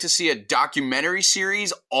would like to see a documentary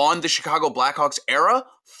series on the Chicago Blackhawks era,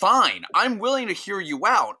 fine. I'm willing to hear you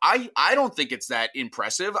out. I don't think it's that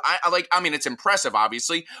impressive. I mean, it's impressive,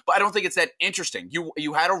 obviously, but I don't think it's that interesting.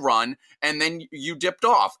 You had a run, and then you dipped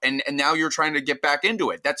off, and now you're trying to get back into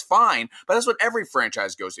it. That's fine, but that's what every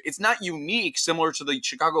franchise goes through. It's not unique, similar to the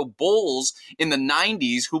Chicago Bulls in the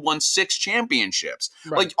 90s who won 6 championships.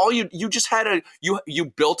 Right. Like, you just had you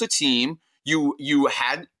built a team, you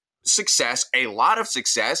had success, a lot of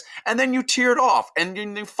success, and then you teared off and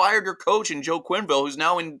you fired your coach in Joe Quenneville, who's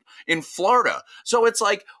now in Florida. So it's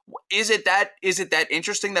like, is it that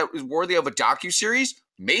interesting that is worthy of a docuseries?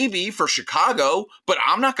 Maybe for Chicago, but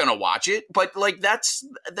I'm not going to watch it. But like that's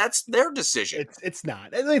their decision. It's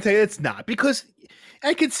not. Let me tell you, it's not, because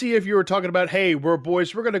I could see if you were talking about, hey, we're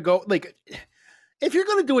boys, we're going to go like. If you're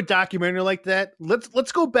going to do a documentary like that,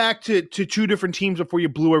 let's go back to 2 different teams before you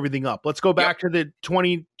blew everything up. Let's go back to the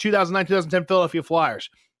 2009-2010 Philadelphia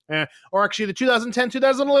Flyers. Or actually the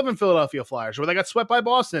 2010-2011 Philadelphia Flyers, where they got swept by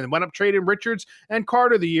Boston and went up trading Richards and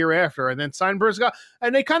Carter the year after, and then signed Brzgal.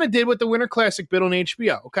 And they kind of did what the Winter Classic bit on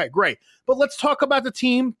HBO. Okay, great. But let's talk about the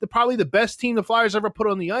team, probably the best team the Flyers ever put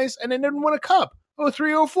on the ice, and they didn't win a cup.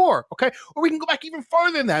 03-04, okay? Or we can go back even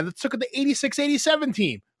farther than that. Let's look at the 86-87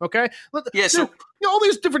 team, okay? Yeah, so all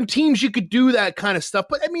these different teams you could do that kind of stuff,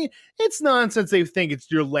 but I mean, it's nonsense they think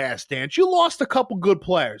it's your last dance. You lost a couple good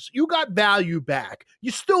players. You got value back.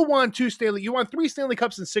 You still won 3 Stanley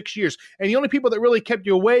Cups in 6 years, and the only people that really kept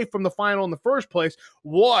you away from the final in the first place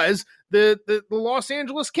was the Los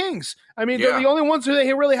Angeles Kings. I mean, they're the only ones who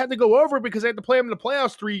they really had to go over because they had to play them in the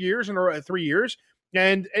playoffs 3 years.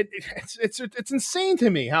 And it's insane to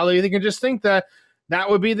me how they can just think that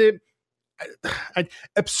would be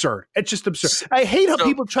absurd. It's just absurd. I hate how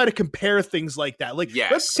people try to compare things like that. Like,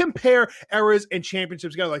 let's compare eras and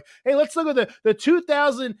championships together. Like, hey, let's look at the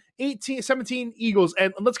 2018-17 Eagles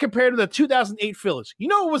and let's compare to the 2008 Phillies. You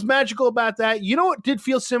know what was magical about that? You know what did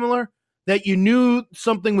feel similar? That you knew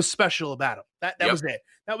something was special about them. That was it.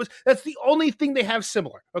 That's the only thing they have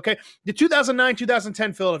similar. Okay, the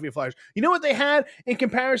 2009-2010 Philadelphia Flyers. You know what they had in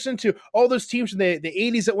comparison to all those teams from the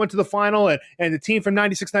 80s that went to the final and the team from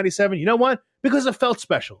 96-97? You know what? Because it felt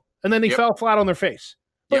special, and then they fell flat on their face.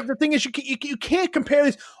 But the thing is, you can't compare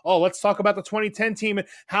these. Oh, let's talk about the 2010 team and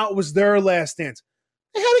how it was their last dance.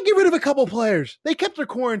 They had to get rid of a couple players. They kept their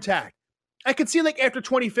core intact. I could see like after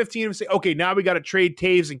 2015, and say, okay, now we got to trade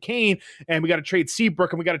Toews and Kane, and we got to trade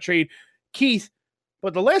Seabrook, and we got to trade Keith.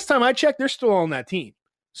 But the last time I checked, they're still on that team.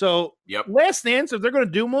 So last dance, if they're going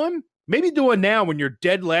to do one, maybe do one now when you're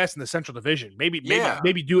dead last in the Central Division. Maybe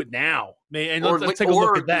do it now. And let's take a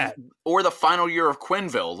look at that. Or the final year of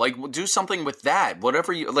Quinville. Like, do something with that.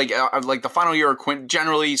 Whatever you like the final year of Quinn.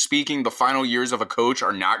 Generally speaking, the final years of a coach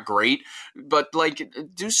are not great. But like,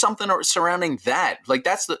 do something surrounding that. Like,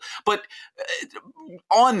 that's the. But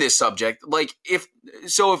on this subject, like, if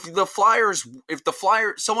the Flyers,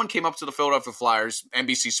 someone came up to the Philadelphia Flyers,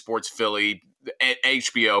 NBC Sports Philly,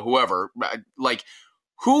 HBO, whoever, like.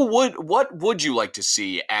 What would you like to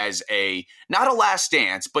see as not a Last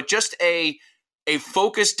Dance, but just a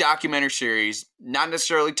focused documentary series, not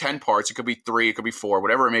necessarily 10 parts. It could be 3, it could be 4,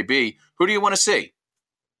 whatever it may be. Who do you want to see?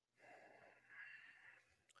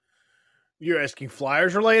 You're asking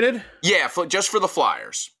Flyers related? Yeah, just for the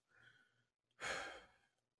Flyers.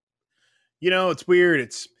 You know, it's weird.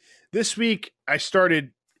 This week I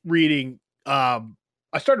started reading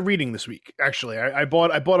this week. Actually, I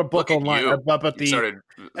bought a book online about the.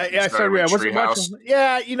 I started reading. Treehouse.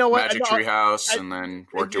 Yeah, you know what? Magic Treehouse, and then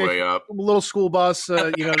worked your way up. Little School Bus,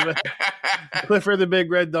 Clifford the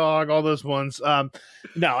Big Red Dog, all those ones.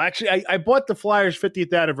 No, actually, I bought the Flyers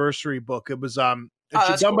 50th anniversary book. It was done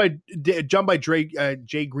by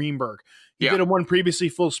Jay Greenberg. He did a one previously,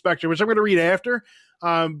 Full Spectrum, which I'm going to read after.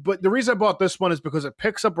 But the reason I bought this one is because it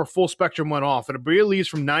picks up where Full Spectrum went off, and it leads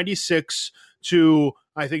from 96 to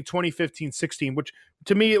I think 2015-16, which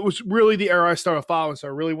to me it was really the era I started following, so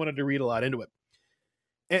I really wanted to read a lot into it.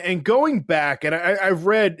 And going back, and I've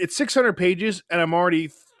read, it's 600 pages, and I'm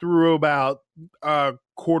already through about a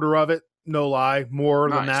quarter of it, no lie, more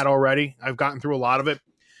than that already. I've gotten through a lot of it.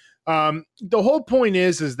 The whole point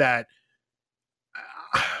is that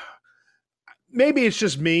maybe it's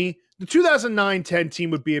just me. The 2009-10 team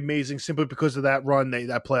would be amazing simply because of that run,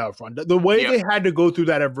 that playoff run. The way they had to go through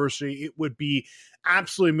that adversity, it would be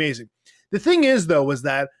absolutely amazing. The thing is, though, was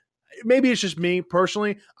that maybe it's just me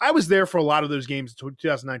personally. I was there for a lot of those games in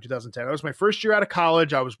 2009, 2010. That was my first year out of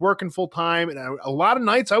college. I was working full time, and a lot of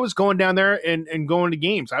nights I was going down there and going to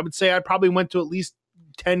games. I would say I probably went to at least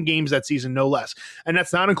 10 games that season, no less. And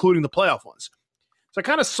that's not including the playoff ones. So I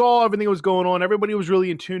kind of saw everything that was going on. Everybody was really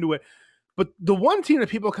in tune to it. But the one team that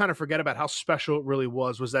people kind of forget about how special it really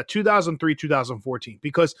was that 2003-2014,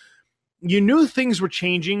 because you knew things were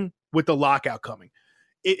changing with the lockout coming.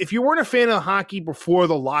 If you weren't a fan of hockey before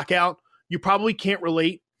the lockout, you probably can't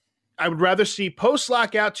relate. I would rather see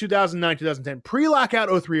post-lockout 2009-2010, pre-lockout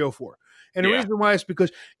 03-04. And the reason why is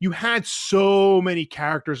because you had so many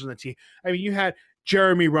characters on the team. I mean, you had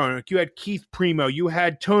Jeremy Roenick, you had Keith Primo, you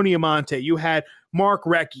had Tony Amonte, you had Mark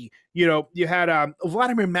Recchi, you had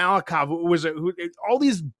Vladimir Malakov, all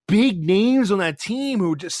these big names on that team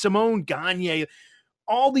who just Simone Gagne,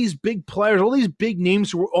 all these big players, all these big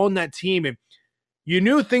names who were on that team. And you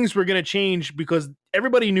knew things were going to change because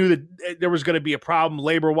everybody knew that there was going to be a problem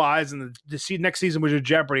labor-wise, and the next season was a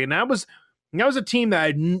jeopardy. And that was a team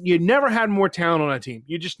that you never had more talent on that team.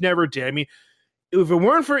 You just never did. I mean, if it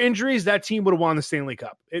weren't for injuries, that team would have won the Stanley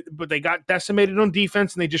Cup. But they got decimated on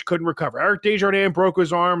defense, and they just couldn't recover. Eric Desjardins broke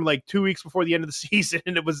his arm like 2 weeks before the end of the season,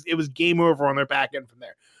 and it was game over on their back end from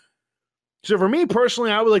there. So for me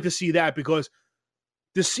personally, I would like to see that, because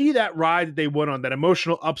to see that ride that they went on, that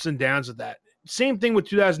emotional ups and downs of that. Same thing with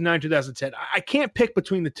 2009, 2010. I can't pick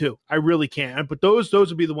between the two. I really can't. But those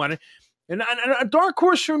would be the one. And a dark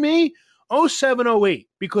horse for me, 07-08,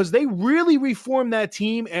 because they really reformed that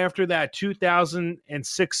team after that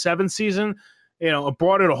 2006-07 season.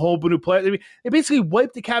 Brought in a whole new player. They basically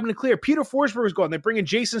wiped the cabinet clear. Peter Forsberg is gone. They bring in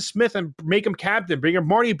Jason Smith and make him captain. Bring in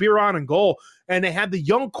Marty Biron in goal. And they had the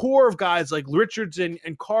young core of guys like Richards and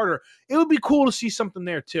Carter. It would be cool to see something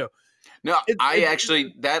there too. No,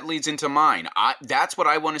 that leads into mine. That's what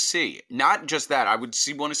I want to see. Not just that. I want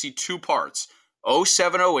to see 2 parts.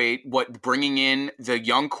 07-08, bringing in the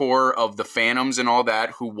young core of the Phantoms and all that,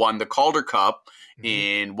 who won the Calder Cup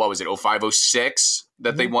in, 05-06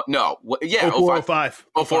 that they won? No. 04-05.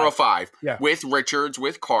 04-05. Yeah. With Richards,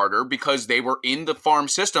 with Carter, because they were in the farm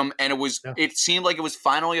system, and it seemed like it was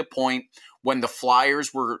finally a point when the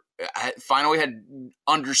Flyers finally had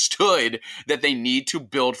understood that they need to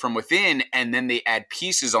build from within, and then they add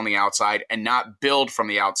pieces on the outside and not build from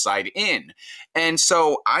the outside in. And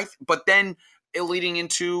so but then leading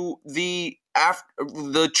into the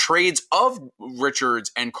trades of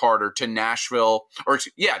Richards and Carter to Nashville,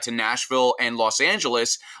 to Nashville and Los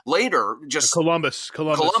Angeles later. Just Columbus,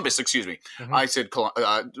 excuse me. Mm-hmm. I said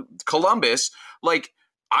Columbus. Like,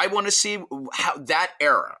 I want to see how that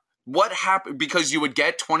era, what happened, because you would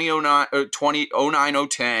get 2009,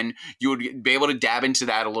 010, you would be able to dab into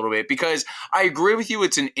that a little bit, because I agree with you,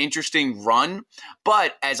 it's an interesting run,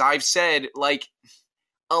 but as I've said, like,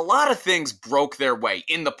 a lot of things broke their way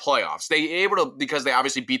in the playoffs. Because they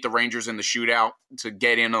obviously beat the Rangers in the shootout to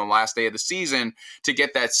get in on the last day of the season to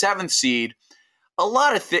get that 7th seed.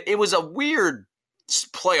 It was a weird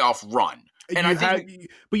playoff run. And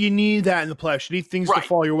but you need that in the playoffs. You need things to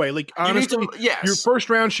fall your way. Like, honestly, your first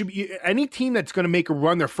round should be – any team that's going to make a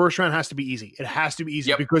run, their first round has to be easy. It has to be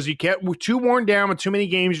easy because you can't – too worn down with too many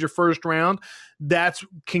games your first round, that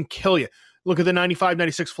can kill you. Look at the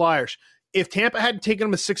 95-96 Flyers. If Tampa hadn't taken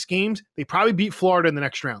them to 6 games, they probably beat Florida in the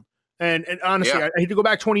next round. And honestly, I hate to go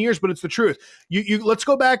back 20 years, but it's the truth. Let's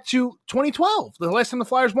go back to 2012, the last time the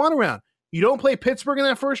Flyers won a round. You don't play Pittsburgh in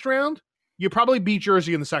that first round, you probably beat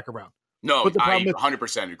Jersey in the second round. No, I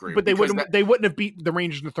 100% agree. But they wouldn't have beat the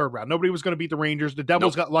Rangers in the third round. Nobody was going to beat the Rangers. The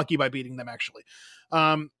Devils got lucky by beating them, actually.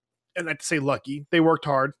 And not to say lucky. They worked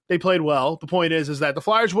hard. They played well. The point is that the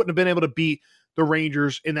Flyers wouldn't have been able to beat the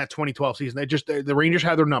Rangers in that 2012 season. The Rangers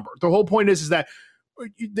had their number. The whole point is that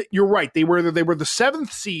you're right. They were the 7th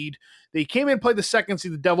seed. They came in and played the 2nd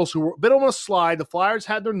seed, the Devils, who were a bit on a slide. The Flyers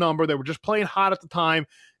had their number. They were just playing hot at the time.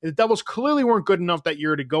 And the Devils clearly weren't good enough that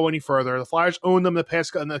year to go any further. The Flyers owned them in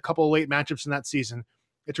a couple of late matchups in that season.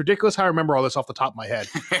 It's ridiculous how I remember all this off the top of my head,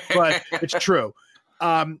 but it's true.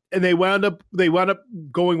 And they wound up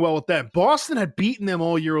going well with them. Boston had beaten them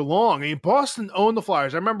all year long. I mean, Boston owned the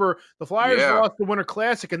Flyers. I remember the Flyers lost the Winter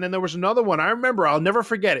Classic, and then there was another one. I remember. I'll never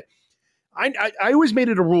forget it. I always made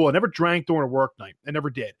it a rule. I never drank during a work night. I never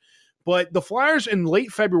did. But the Flyers in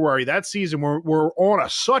late February that season were on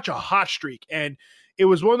such a hot streak, and it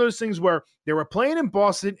was one of those things where they were playing in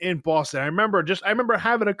Boston. I remember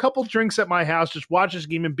having a couple drinks at my house, just watching this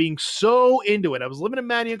game and being so into it. I was living in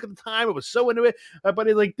Manioc at the time. I was so into it. But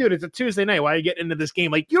it's like, dude, it's a Tuesday night. Why are you getting into this game?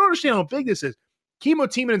 Like, you don't understand how big this is. Kimmo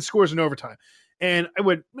Timonen scores in overtime. And I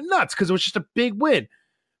went nuts because it was just a big win.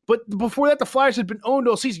 But before that, the Flyers had been owned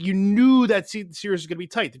all season. You knew that series was going to be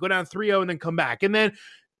tight. To go down 3-0 and then come back. And then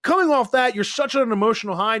coming off that, you're such an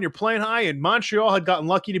emotional high and you're playing high, and Montreal had gotten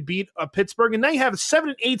lucky to beat Pittsburgh, and now you have a 7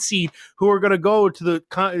 and 8 seed who are going to go to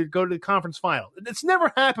the conference final. It's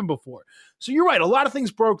never happened before. So you're right, a lot of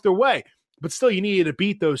things broke their way, but still you needed to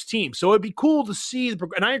beat those teams. So it'd be cool to see,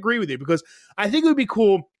 and I agree with you, because I think it would be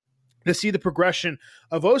cool to see the progression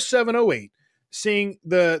of 07-08, seeing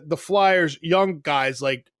the Flyers young guys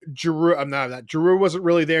like Giroux. Giroux wasn't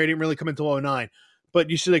really there. He didn't really come until 09. But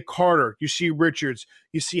you see like Carter, you see Richards,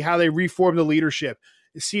 you see how they reformed the leadership.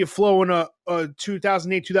 You see it flow in a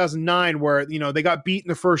 2008, 2009 where, they got beat in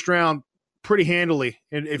the first round pretty handily.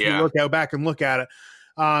 And if you look back and look at it,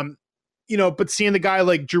 but seeing the guy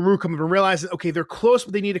like Giroux come up and realizing, okay, they're close,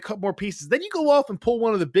 but they need a couple more pieces. Then you go off and pull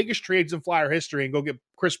one of the biggest trades in Flyer history and go get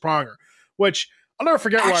Chris Pronger, which I'll never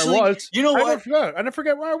forget where I was. You know what? I never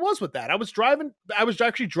forget where I was with that. I was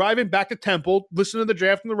actually driving back to Temple, listening to the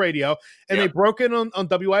draft on the radio, and they broke in on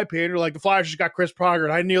WIP, and they're like, the Flyers just got Chris Pronger,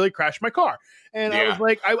 and I nearly crashed my car. And I was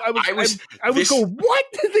like, I would go, what?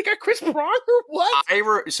 They got Chris Pronger?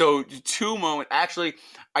 What? So 2 moments. Actually,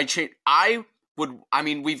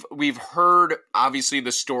 we've heard obviously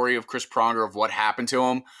the story of Chris Pronger, of what happened to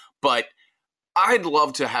him, but I'd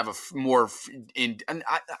love to have and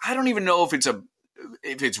I don't even know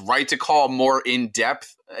if it's right to call more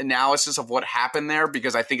in-depth analysis of what happened there,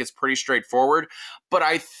 because I think it's pretty straightforward. But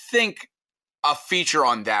I think a feature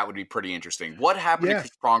on that would be pretty interesting. What happened to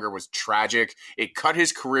Chris Pronger was tragic. It cut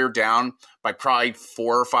his career down by probably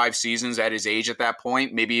 4 or 5 seasons at his age at that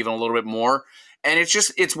point, maybe even a little bit more. And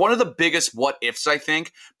it's one of the biggest what-ifs, I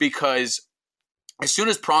think, because as soon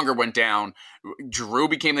as Pronger went down, Giroux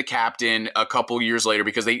became the captain a couple years later,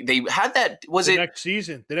 because they had that. The next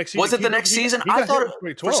season? Was it the next season? I thought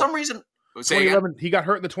for some reason. 2011, he got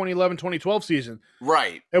hurt in the 2011-2012 season.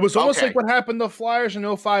 Right. It was almost like what happened to the Flyers in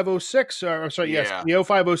 05-06. The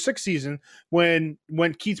 05-06 season when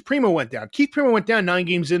Keith Primo went down. Keith Primo went down 9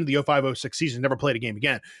 games into the 05-06 season, never played a game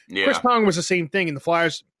again. Yeah. Chris Pronger was the same thing, and the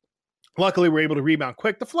Flyers luckily were able to rebound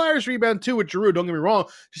quick. The Flyers rebound too with Giroux, don't get me wrong.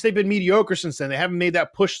 Just they've been mediocre since then. They haven't made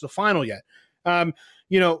that push to the final yet.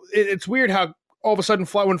 It's weird how all of a sudden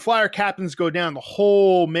when Flyer captains go down, the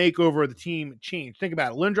whole makeover of the team changed. Think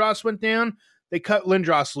about it. Lindros went down. They cut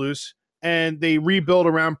Lindros loose, and they rebuild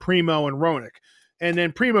around Primo and Roenick. And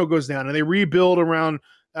then Primo goes down, and they rebuild around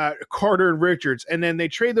Carter and Richards. And then they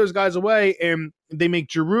trade those guys away, and they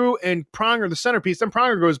make Giroux and Pronger the centerpiece. Then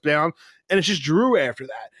Pronger goes down, and it's just Giroux after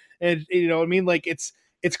that. And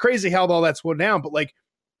it's crazy how all that's went down, but like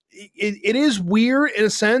it is weird in a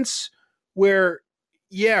sense where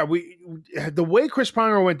Yeah, the way Chris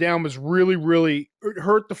Pronger went down was really, really it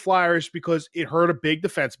hurt the Flyers because it hurt a big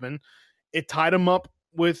defenseman. It tied him up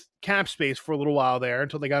with cap space for a little while there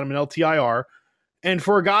until they got him an LTIR. And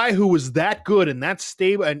for a guy who was that good and that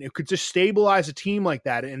stable and could just stabilize a team like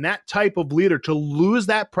that and that type of leader to lose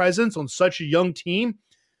that presence on such a young team,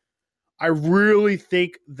 I really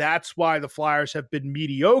think that's why the Flyers have been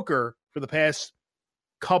mediocre for the past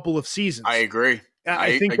couple of seasons. I agree.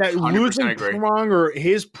 I think that losing Pronger,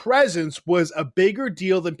 his presence was a bigger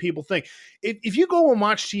deal than people think. If you go and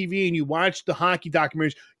watch TV and you watch the hockey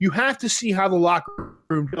documentaries, you have to see how the locker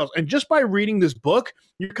room does. And just by reading this book,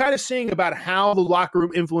 you're kind of seeing about how the locker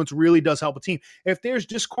room influence really does help a team. If there's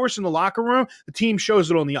discourse in the locker room, the team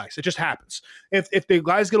shows it on the ice. It just happens. If the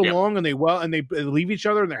guys get along and they leave each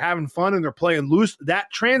other and they're having fun and they're playing loose,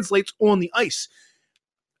 that translates on the ice.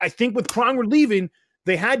 I think with Pronger leaving,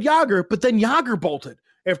 they had Jágr, but then Jágr bolted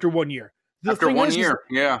after 1 year. After 1 year,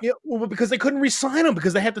 yeah. Well, because they couldn't re-sign him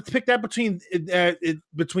because they had to pick that between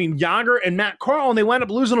Jágr and Matt Carl, and they wound up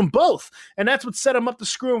losing them both. And that's what set them up to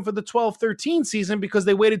screw him for the 12-13 season because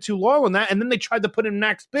they waited too long on that, and then they tried to put in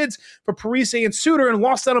max bids for Parise and Suter and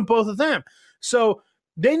lost out on both of them. So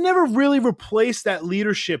they never really replaced that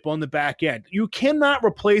leadership on the back end. You cannot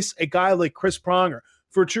replace a guy like Chris Pronger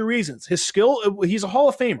for two reasons. His skill, he's a Hall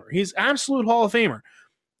of Famer. He's absolute Hall of Famer.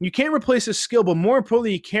 You can't replace his skill, but more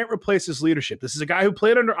importantly, you can't replace his leadership. This is a guy who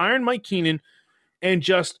played under Iron Mike Keenan and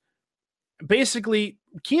just basically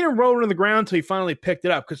Keenan rode it on the ground until he finally picked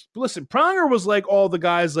it up. Because listen, Pronger was like all the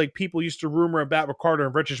guys like people used to rumor about Ricardo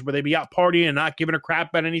and Richards where they'd be out partying and not giving a crap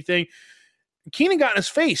about anything. Keenan got in his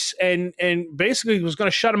face and basically was going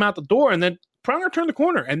to shut him out the door. And then Pronger turned the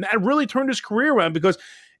corner, and that really turned his career around because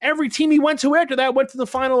every team he went to after that went to the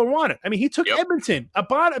final or won it. I mean, he took Edmonton.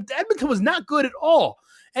 Edmonton was not good at all.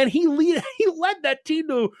 And he led that team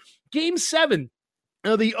to Game 7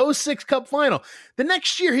 of the 06 Cup Final. The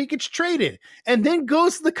next year, he gets traded and then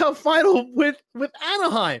goes to the Cup Final with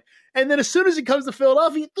Anaheim. And then as soon as he comes to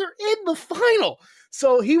Philadelphia, they're in the final.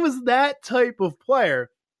 So he was that type of player,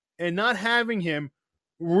 and not having him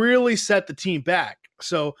really set the team back.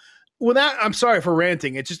 So with that, I'm sorry for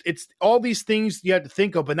ranting. It's all these things you have to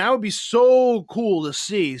think of, but that would be so cool to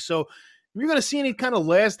see. So if you're going to see any kind of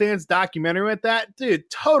Last Dance documentary with that, dude,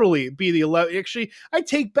 totally be the 11. Actually, I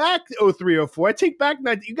take back 03, 04. I take back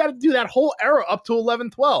that. You got to do that whole era up to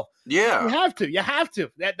 11, 12. Yeah. You have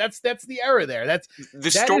to. That's the era there. That's the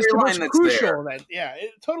storyline that's crucial. there. Yeah,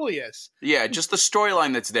 it totally is. Yeah, just the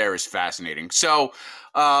storyline that's there is fascinating. So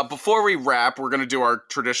before we wrap, we're going to do our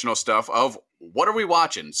traditional stuff of what are we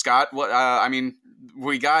watching? Scott, what? I mean,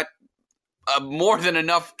 we got more than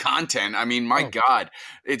enough content. I mean, my God,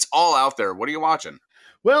 it's all out there. What are you watching?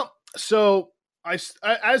 Well, so I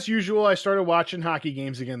as usual, I started watching hockey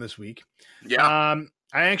games again this week. Yeah.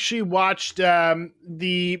 I actually watched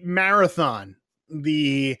the marathon,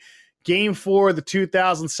 the Game 4 of the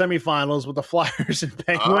 2000 semifinals with the Flyers and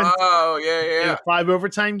Penguins. Oh, yeah. In a 5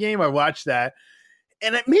 overtime game. I watched that.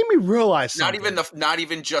 And it made me realize something. Not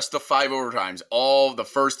even just the 5 overtimes, all the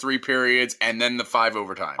first 3 periods and then the 5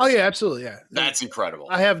 overtimes. Oh yeah, absolutely, yeah. That's incredible.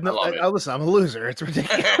 Listen, I'm a loser. It's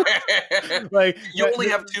ridiculous. Like you only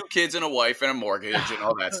have 2 kids and a wife and a mortgage and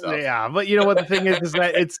all that stuff. Yeah, but you know what the thing is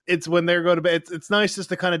that it's when they're going to bed. It's nice just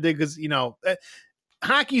to kind of dig because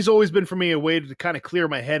hockey's always been for me a way to kind of clear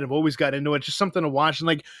my head. I've always got into it. It's just something to watch and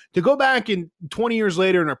like to go back and 20 years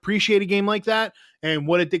later and appreciate a game like that and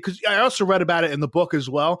what it did. Because I also read about it in the book as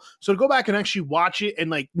well. So to go back and actually watch it and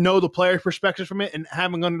like know the player perspectives from it and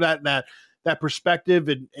having under that perspective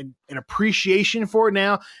and appreciation for it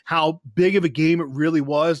now, how big of a game it really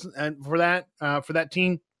was and for that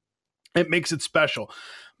team, it makes it special.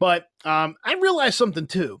 But I realized something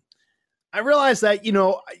too. I realized that,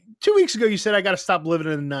 2 weeks ago you said I got to stop living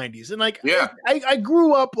in the 90s. And like, yeah, I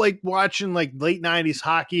grew up like watching like late 90s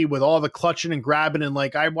hockey with all the clutching and grabbing. And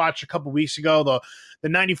like, I watched a couple weeks ago, the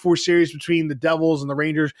 94 series between the Devils and the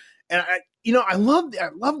Rangers. And I love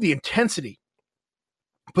the intensity,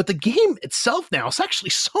 but the game itself now is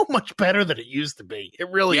actually so much better than it used to be. It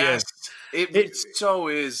really is. It so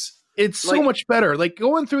is. It's so much better. Like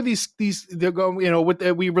going through these, they're going,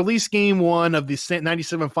 we released Game 1 of the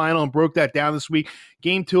 97 final and broke that down this week.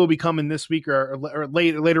 Game 2 will be coming this week or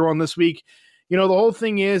later on this week. The whole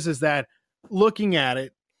thing is that looking at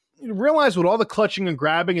it, you realize with all the clutching and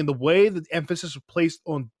grabbing and the way that the emphasis was placed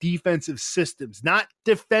on defensive systems, not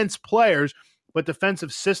defense players, but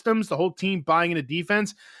defensive systems, the whole team buying into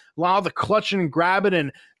defense, a lot of the clutching and grabbing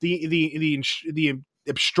and the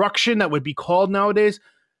obstruction that would be called nowadays.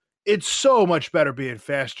 It's so much better being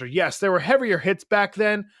faster. Yes, there were heavier hits back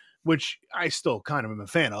then, which I still kind of am a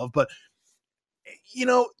fan of, but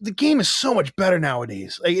the game is so much better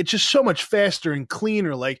nowadays. Like, it's just so much faster and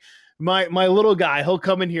cleaner. Like, my little guy, he'll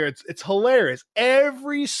come in here. It's hilarious.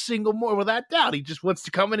 Every single morning, without doubt, he just wants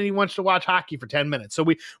to come in and he wants to watch hockey for 10 minutes. So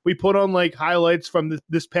we put on like highlights from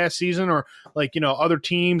this past season, or like, other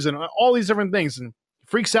teams and all these different things, and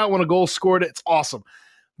freaks out when a goal scored. It's awesome.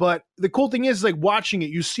 But the cool thing is, like, watching it,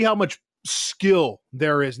 you see how much skill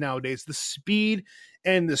there is nowadays. The speed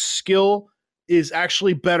and the skill is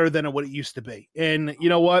actually better than what it used to be. And you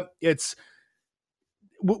know what? It's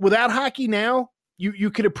without hockey now,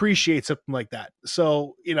 you could appreciate something like that.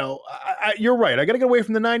 So, you're right. I got to get away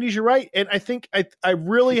from the 90s. You're right. And I think I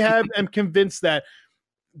really am convinced that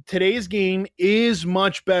today's game is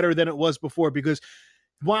much better than it was before, because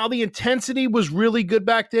while the intensity was really good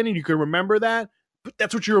back then, and you can remember that, but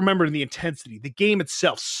that's what you remember in the intensity. The game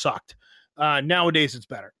itself sucked. Nowadays it's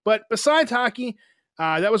better. But besides hockey,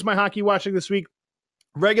 that was my hockey watching this week.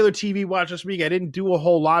 Regular TV watch this week. I didn't do a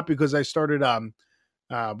whole lot because I started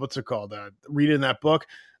reading that book.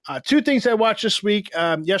 Two things I watched this week.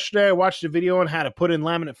 Yesterday I watched a video on how to put in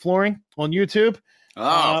laminate flooring on YouTube.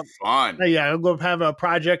 Oh, fun. Yeah, I'll go have a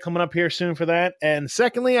project coming up here soon for that. And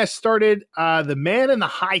secondly, I started The Man in the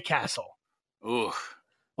High Castle. Ooh.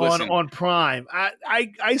 On Prime.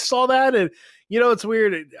 I saw that, and it's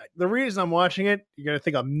weird. The reason I'm watching it, you're gonna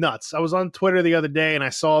think I'm nuts. I was on Twitter the other day and I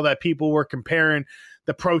saw that people were comparing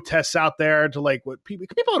the protests out there to like what people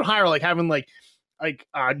in Ohio are like having like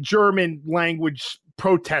German language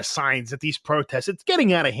protest signs at these protests. It's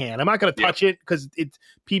getting out of hand. I'm not gonna touch it because it's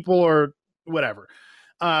people are whatever.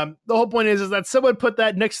 The whole point is that someone put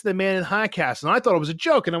that next to The Man in the High Castle, and I thought it was a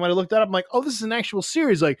joke. And when I looked that up, I'm like, oh, this is an actual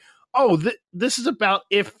series. Like, oh, this is about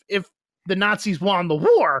if the Nazis won the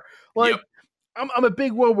war. Like, I'm a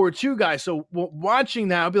big World War II guy, so watching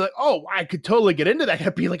that, I'll be like, oh, I could totally get into that.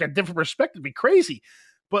 It'd be like a different perspective. It'd be crazy.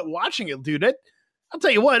 But watching it, dude, I'll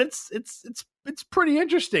tell you what, it's pretty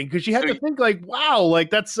interesting, because you have to think like, wow,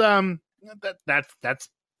 like that's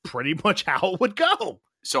pretty much how it would go.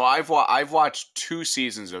 So I've watched 2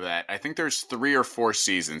 seasons of that. I think there's 3 or 4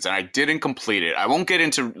 seasons, and I didn't complete it. I won't get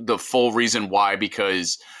into the full reason why,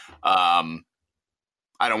 because I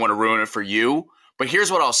don't want to ruin it for you. But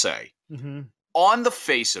here's what I'll say. Mm-hmm. On the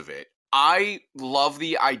face of it, I love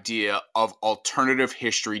the idea of alternative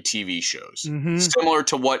history TV shows, similar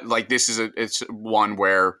to what, like, it's one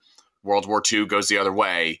where World War II goes the other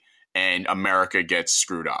way and America gets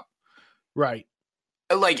screwed up. Right.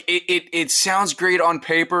 Like, it sounds great on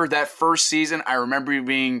paper. That first season, I remember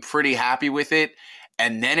being pretty happy with it.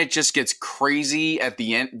 And then it just gets crazy at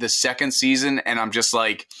the end, the second season. And I'm just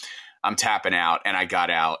like, I'm tapping out, and I got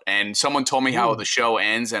out. And someone told me how the show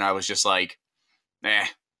ends, and I was just like,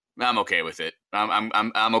 I'm okay with it.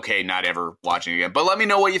 I'm okay not ever watching it again. But let me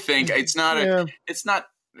know what you think. It's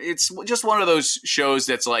just one of those shows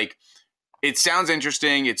that's like, it sounds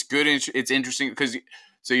interesting. It's good. It's interesting because,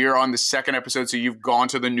 so you're on the second episode, so you've gone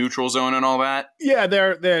to the neutral zone and all that? Yeah,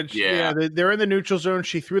 they're in the neutral zone.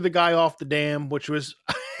 She threw the guy off the dam, which was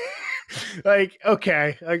like,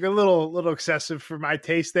 okay, like a little excessive for my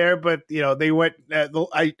taste there, but they went.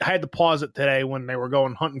 I had to pause it today when they were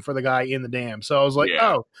going hunting for the guy in the dam, so I was like,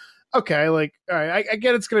 oh, okay, like, all right, I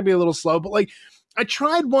get it's going to be a little slow, but like, I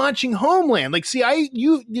tried watching Homeland. Like, see,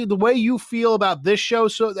 the way you feel about this show,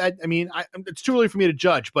 so that, I mean, it's too early for me to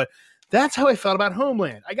judge, but that's how I felt about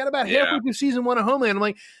Homeland. I got about halfway through season 1 of Homeland. I'm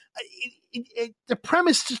like, the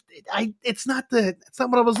premise just, it's not what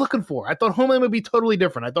I was looking for. I thought Homeland would be totally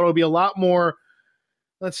different. I thought it would be a lot more,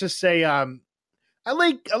 let's just say, I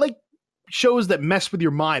like shows that mess with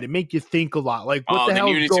your mind and make you think a lot. like, what the hell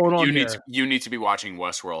is going on here? You need to be watching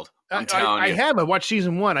Westworld. I'm telling you. I have. I watched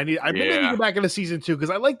season 1. I need to go back into season 2, because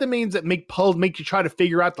I like the mains that make you try to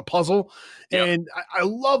figure out the puzzle. And I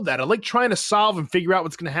love that. I like trying to solve and figure out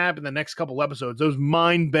what's going to happen in the next couple episodes. Those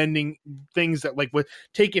mind-bending things that like would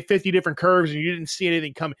take you 50 different curves and you didn't see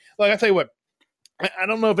anything coming. Like, I'll tell you what, I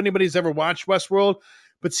don't know if anybody's ever watched Westworld,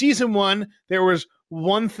 but season 1, there was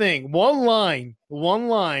one line,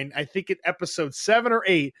 I think in episode 7 or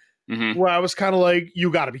 8, where I was kind of like, you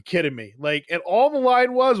got to be kidding me. Like, and all the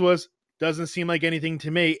line was, doesn't seem like anything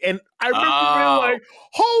to me. And I remember being like,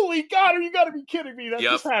 holy God, you got to be kidding me. That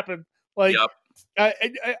just happened. Like,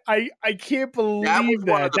 I can't believe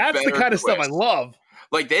that. That's the kind of stuff I love.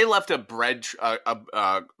 Like, they left a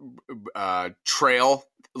trail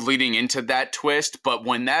leading into that twist. But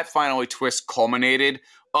when that finally twist culminated,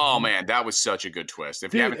 oh man, that was such a good twist.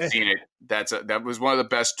 If you haven't seen it, that was one of the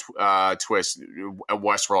best twists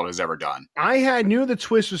Westworld has ever done. I knew the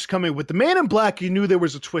twist was coming. With The Man in Black, you knew there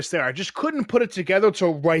was a twist there. I just couldn't put it together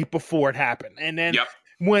till right before it happened. And then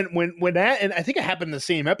when that, and I think it happened in the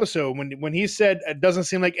same episode when he said it doesn't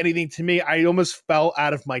seem like anything to me, I almost fell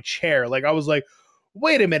out of my chair. Like I was like,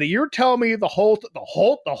 wait a minute, you're telling me the whole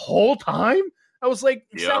time? I was like,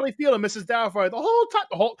 Yep. Sally Field and Mrs. Doubtfire the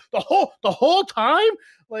whole time.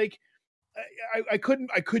 Like I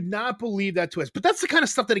could not believe that twist. But that's the kind of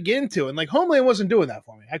stuff that I get into, and like Homeland wasn't doing that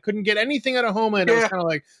for me. I couldn't get anything out of Homeland. I was kind of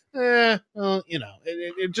like, well,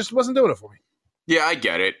 it just wasn't doing it for me. Yeah, I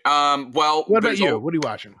get it. Well, what about you? What are you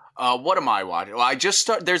watching? What am I watching? Well, I just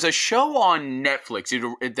started. There's a show on Netflix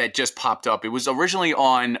that just popped up. It was originally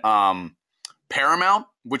on Paramount,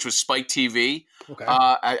 which was Spike TV. Okay.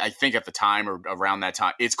 I think at the time or around that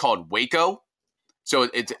time, it's called Waco. So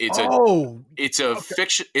it's a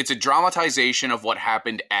fiction. It's a dramatization of what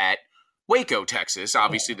happened at Waco, Texas.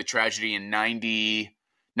 Obviously, the tragedy in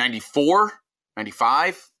 94,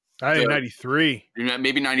 95. I think 93.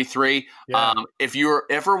 Maybe 93. Yeah. If you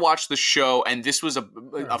ever watched the show, and this was a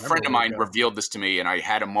friend of mine Waco. revealed this to me, and I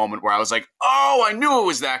had a moment where I was like, oh, I knew it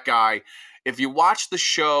was that guy. If you watch the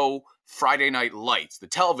show Friday Night Lights, the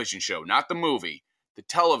television show, not the movie, the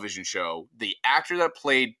television show, the actor that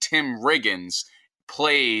played Tim Riggins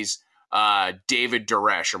plays David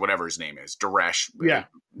Duresh, or whatever his name is. Duresh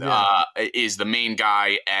is the main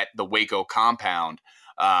guy at the Waco compound.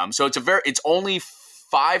 So it's only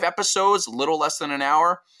 5 episodes, a little less than an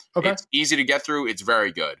hour. Okay. It's easy to get through. It's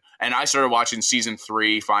very good. And I started watching season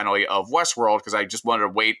 3 finally of Westworld because I just wanted to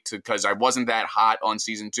wait because I wasn't that hot on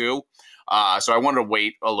season 2. So I wanted to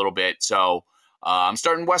wait a little bit. So I'm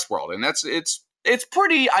starting Westworld, and it's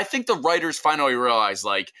pretty. I think the writers finally realized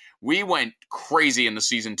like we went crazy in the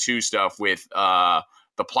season 2 stuff with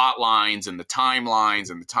the plot lines and the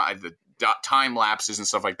timelines and the time lapses and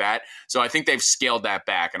stuff like that. So I think they've scaled that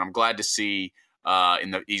back, and I'm glad to see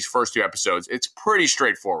in these first 2 episodes, it's pretty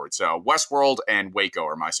straightforward. So Westworld and Waco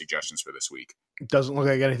are my suggestions for this week. It doesn't look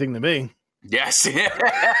like anything to me. Yes.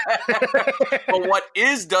 But what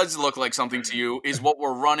does look like something to you is what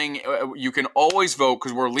we're running. You can always vote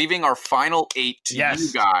because we're leaving our final 8 to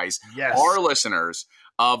you guys, our listeners,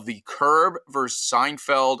 of the Curb versus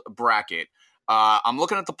Seinfeld bracket. I'm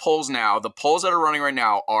looking at the polls now. The polls that are running right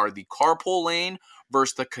now are the Carpool Lane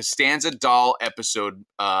versus the Costanza Doll episode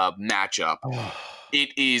matchup. It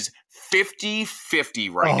is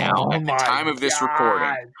 50-50 right now at the time of this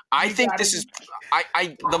recording. I think this is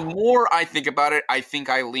the more I think about it, I think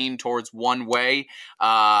I lean towards one way,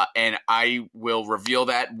 and I will reveal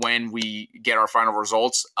that when we get our final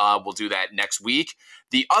results. We'll do that next week.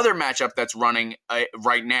 The other matchup that's running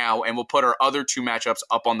right now, and we'll put our other 2 matchups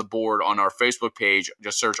up on the board on our Facebook page.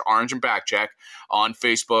 Just search Orange and Backcheck on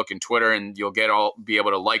Facebook and Twitter, and you'll be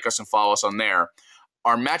able to like us and follow us on there.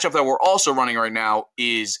 Our matchup that we're also running right now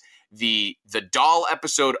is the doll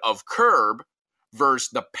episode of Curb versus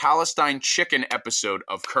the Palestine chicken episode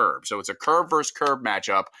of Curb. So it's a Curb versus Curb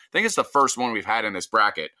matchup. I think it's the first one we've had in this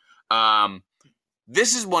bracket.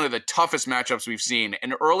 This is one of the toughest matchups we've seen,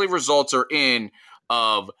 and early results are in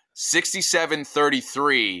of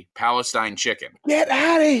 67-33 Palestine chicken. Get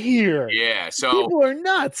out of here. Yeah, so people are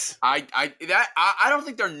nuts. I don't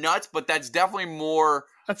think they're nuts, but that's definitely more.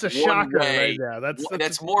 That's a shocker right now.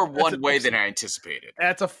 That's more one way than I anticipated.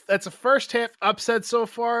 That's a first half upset so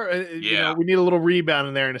far. We need a little rebound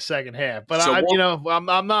in there in the second half. But So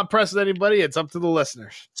I'm not pressing anybody. It's up to the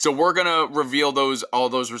listeners. So we're gonna reveal all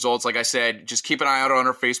those results. Like I said, just keep an eye out on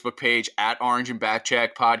our Facebook page at Orange and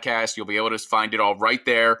Backcheck Podcast. You'll be able to find it all right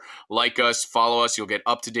there. Like us, follow us. You'll get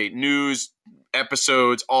up to date news,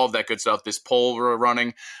 episodes, all of that good stuff. This poll we're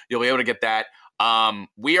running, you'll be able to get that.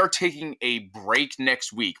 We are taking a break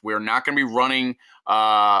next week. We're not going to be running.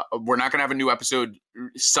 We're not going to have a new episode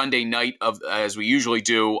Sunday night as we usually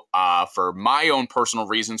do for my own personal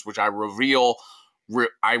reasons, which I will reveal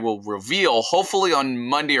hopefully on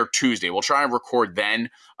Monday or Tuesday. We'll try and record then,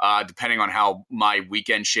 depending on how my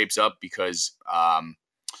weekend shapes up, because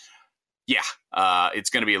it's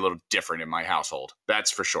going to be a little different in my household.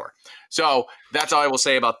 That's for sure. So that's all I will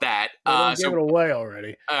say about that. Don't give it away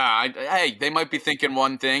already. Hey, they might be thinking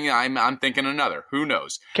one thing. I'm thinking another. Who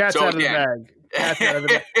knows? Cat's out of the bag. Cat's out of the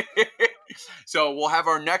bag. So we'll have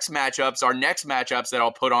our next matchups. Our next matchups that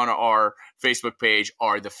I'll put on our Facebook page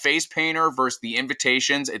are the Face Painter versus the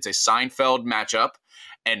Invitations. It's a Seinfeld matchup.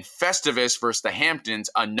 And Festivus versus the Hamptons,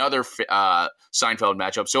 another Seinfeld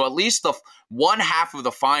matchup. So at least the one half of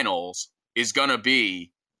the finals is going to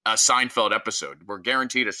be a Seinfeld episode. We're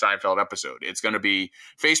guaranteed a Seinfeld episode. It's going to be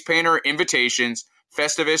Face Painter, Invitations,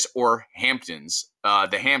 Festivus, or Hamptons.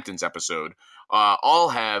 The Hamptons episode all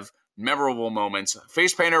have memorable moments.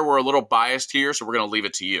 Face Painter, we're a little biased here, so we're going to leave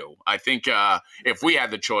it to you. I think if we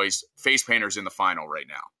had the choice, Face Painter's in the final right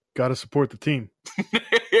now. Got to support the team.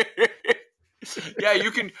 Yeah,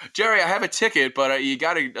 you can, Jerry. I have a ticket, but you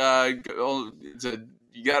got to.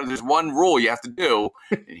 There's one rule you have to do,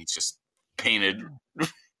 and he's just painted.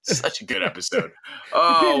 Such a good episode.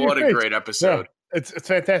 Oh, what a great episode! Yeah, it's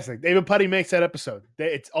fantastic. David Puddy makes that episode.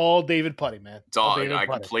 It's all David Puddy, man. It's all I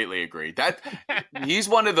completely agree. That he's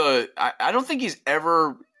one of the. I don't think he's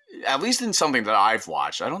ever. At least in something that I've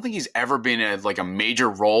watched, I don't think he's ever been in like a major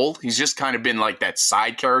role. He's just kind of been like that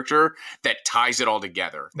side character that ties it all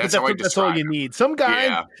together. That's how I describe it. That's all you need. Some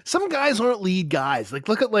guys aren't lead guys. Like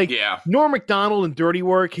look at Norm Macdonald in Dirty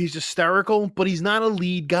Work. He's hysterical, but he's not a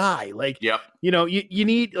lead guy. Like, you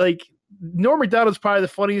need like Norm Macdonald's probably the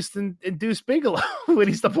funniest in Deuce Bigalow when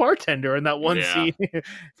he's the bartender in that one scene. If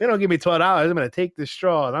they don't give me $12, I'm going to take this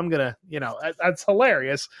straw and I'm going to, that's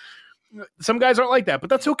hilarious. Some guys aren't like that, but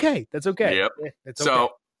that's okay. That's okay. Yep. So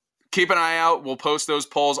keep an eye out. We'll post those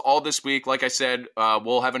polls all this week. Like I said,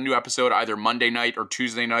 we'll have a new episode either Monday night or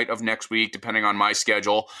Tuesday night of next week, depending on my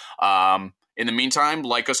schedule. In the meantime,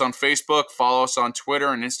 like us on Facebook, follow us on Twitter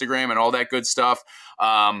and Instagram and all that good stuff.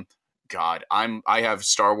 I have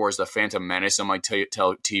Star Wars: The Phantom Menace on my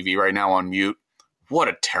TV right now on mute. What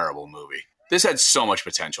a terrible movie. This had so much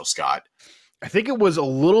potential, Scott. I think it was a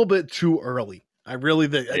little bit too early.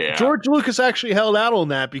 George Lucas actually held out on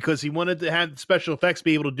that because he wanted to have special effects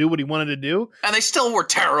be able to do what he wanted to do. And they still were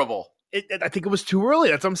terrible. I think it was too early.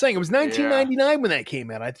 That's what I'm saying. It was 1999 when that came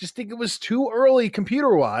out. I just think it was too early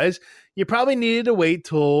computer-wise. You probably needed to wait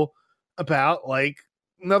till about like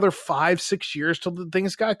another 5-6 years till the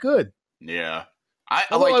things got good. Yeah.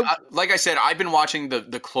 Like I said, I've been watching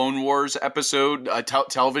the Clone Wars episode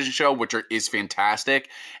television show, which is fantastic.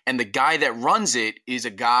 And the guy that runs it is a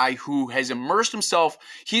guy who has immersed himself.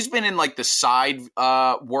 He's been in like the side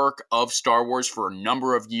work of Star Wars for a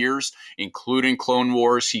number of years, including Clone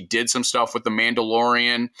Wars. He did some stuff with The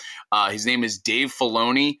Mandalorian. His name is Dave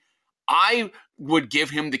Filoni. I would give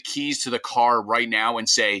him the keys to the car right now and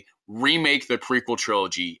say, remake the prequel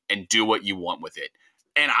trilogy and do what you want with it.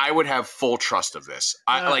 And I would have full trust of this.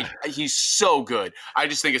 He's so good. I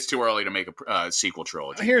just think it's too early to make a sequel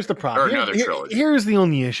trilogy. Here's the problem. Or another trilogy. Here's the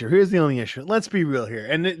only issue. Let's be real here.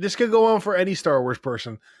 And this could go on for any Star Wars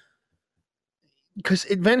person. Because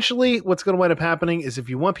eventually what's going to wind up happening is if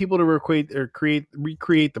you want people to recreate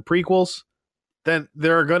the prequels, then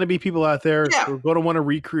there are going to be people out there who are going to want to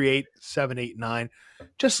recreate 7, 8, 9.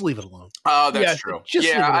 Just leave it alone. Oh, that's true.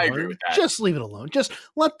 I agree with that. Just leave it alone. Just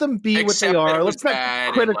let them be what they are. Let's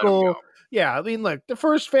not critical. Yeah, I mean, look, the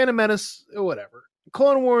first Phantom Menace, whatever.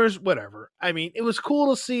 Clone Wars, whatever. I mean, it was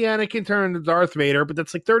cool to see Anakin turn into Darth Vader, but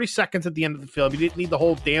that's like 30 seconds at the end of the film. You didn't need the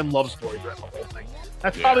whole damn love story throughout the whole thing.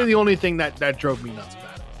 That's probably the only thing that drove me nuts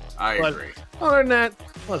about it. I agree. Other than that,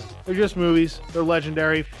 listen, they're just movies. They're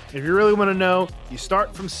legendary. If you really want to know, you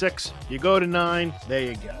start from 6, you go to 9, there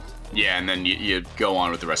you go. Yeah, and then you go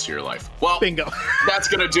on with the rest of your life. Well, bingo. That's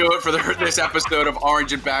going to do it for this episode of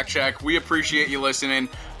Orange and Backcheck. We appreciate you listening.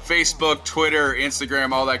 Facebook, Twitter,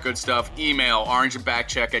 Instagram, all that good stuff. Email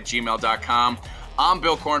orangeandbackcheck@gmail.com. I'm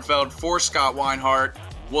Bill Kornfeld for Scott Weinhardt.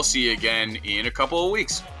 We'll see you again in a couple of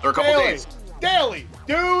weeks or a couple days. Daily.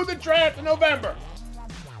 Do the draft in November.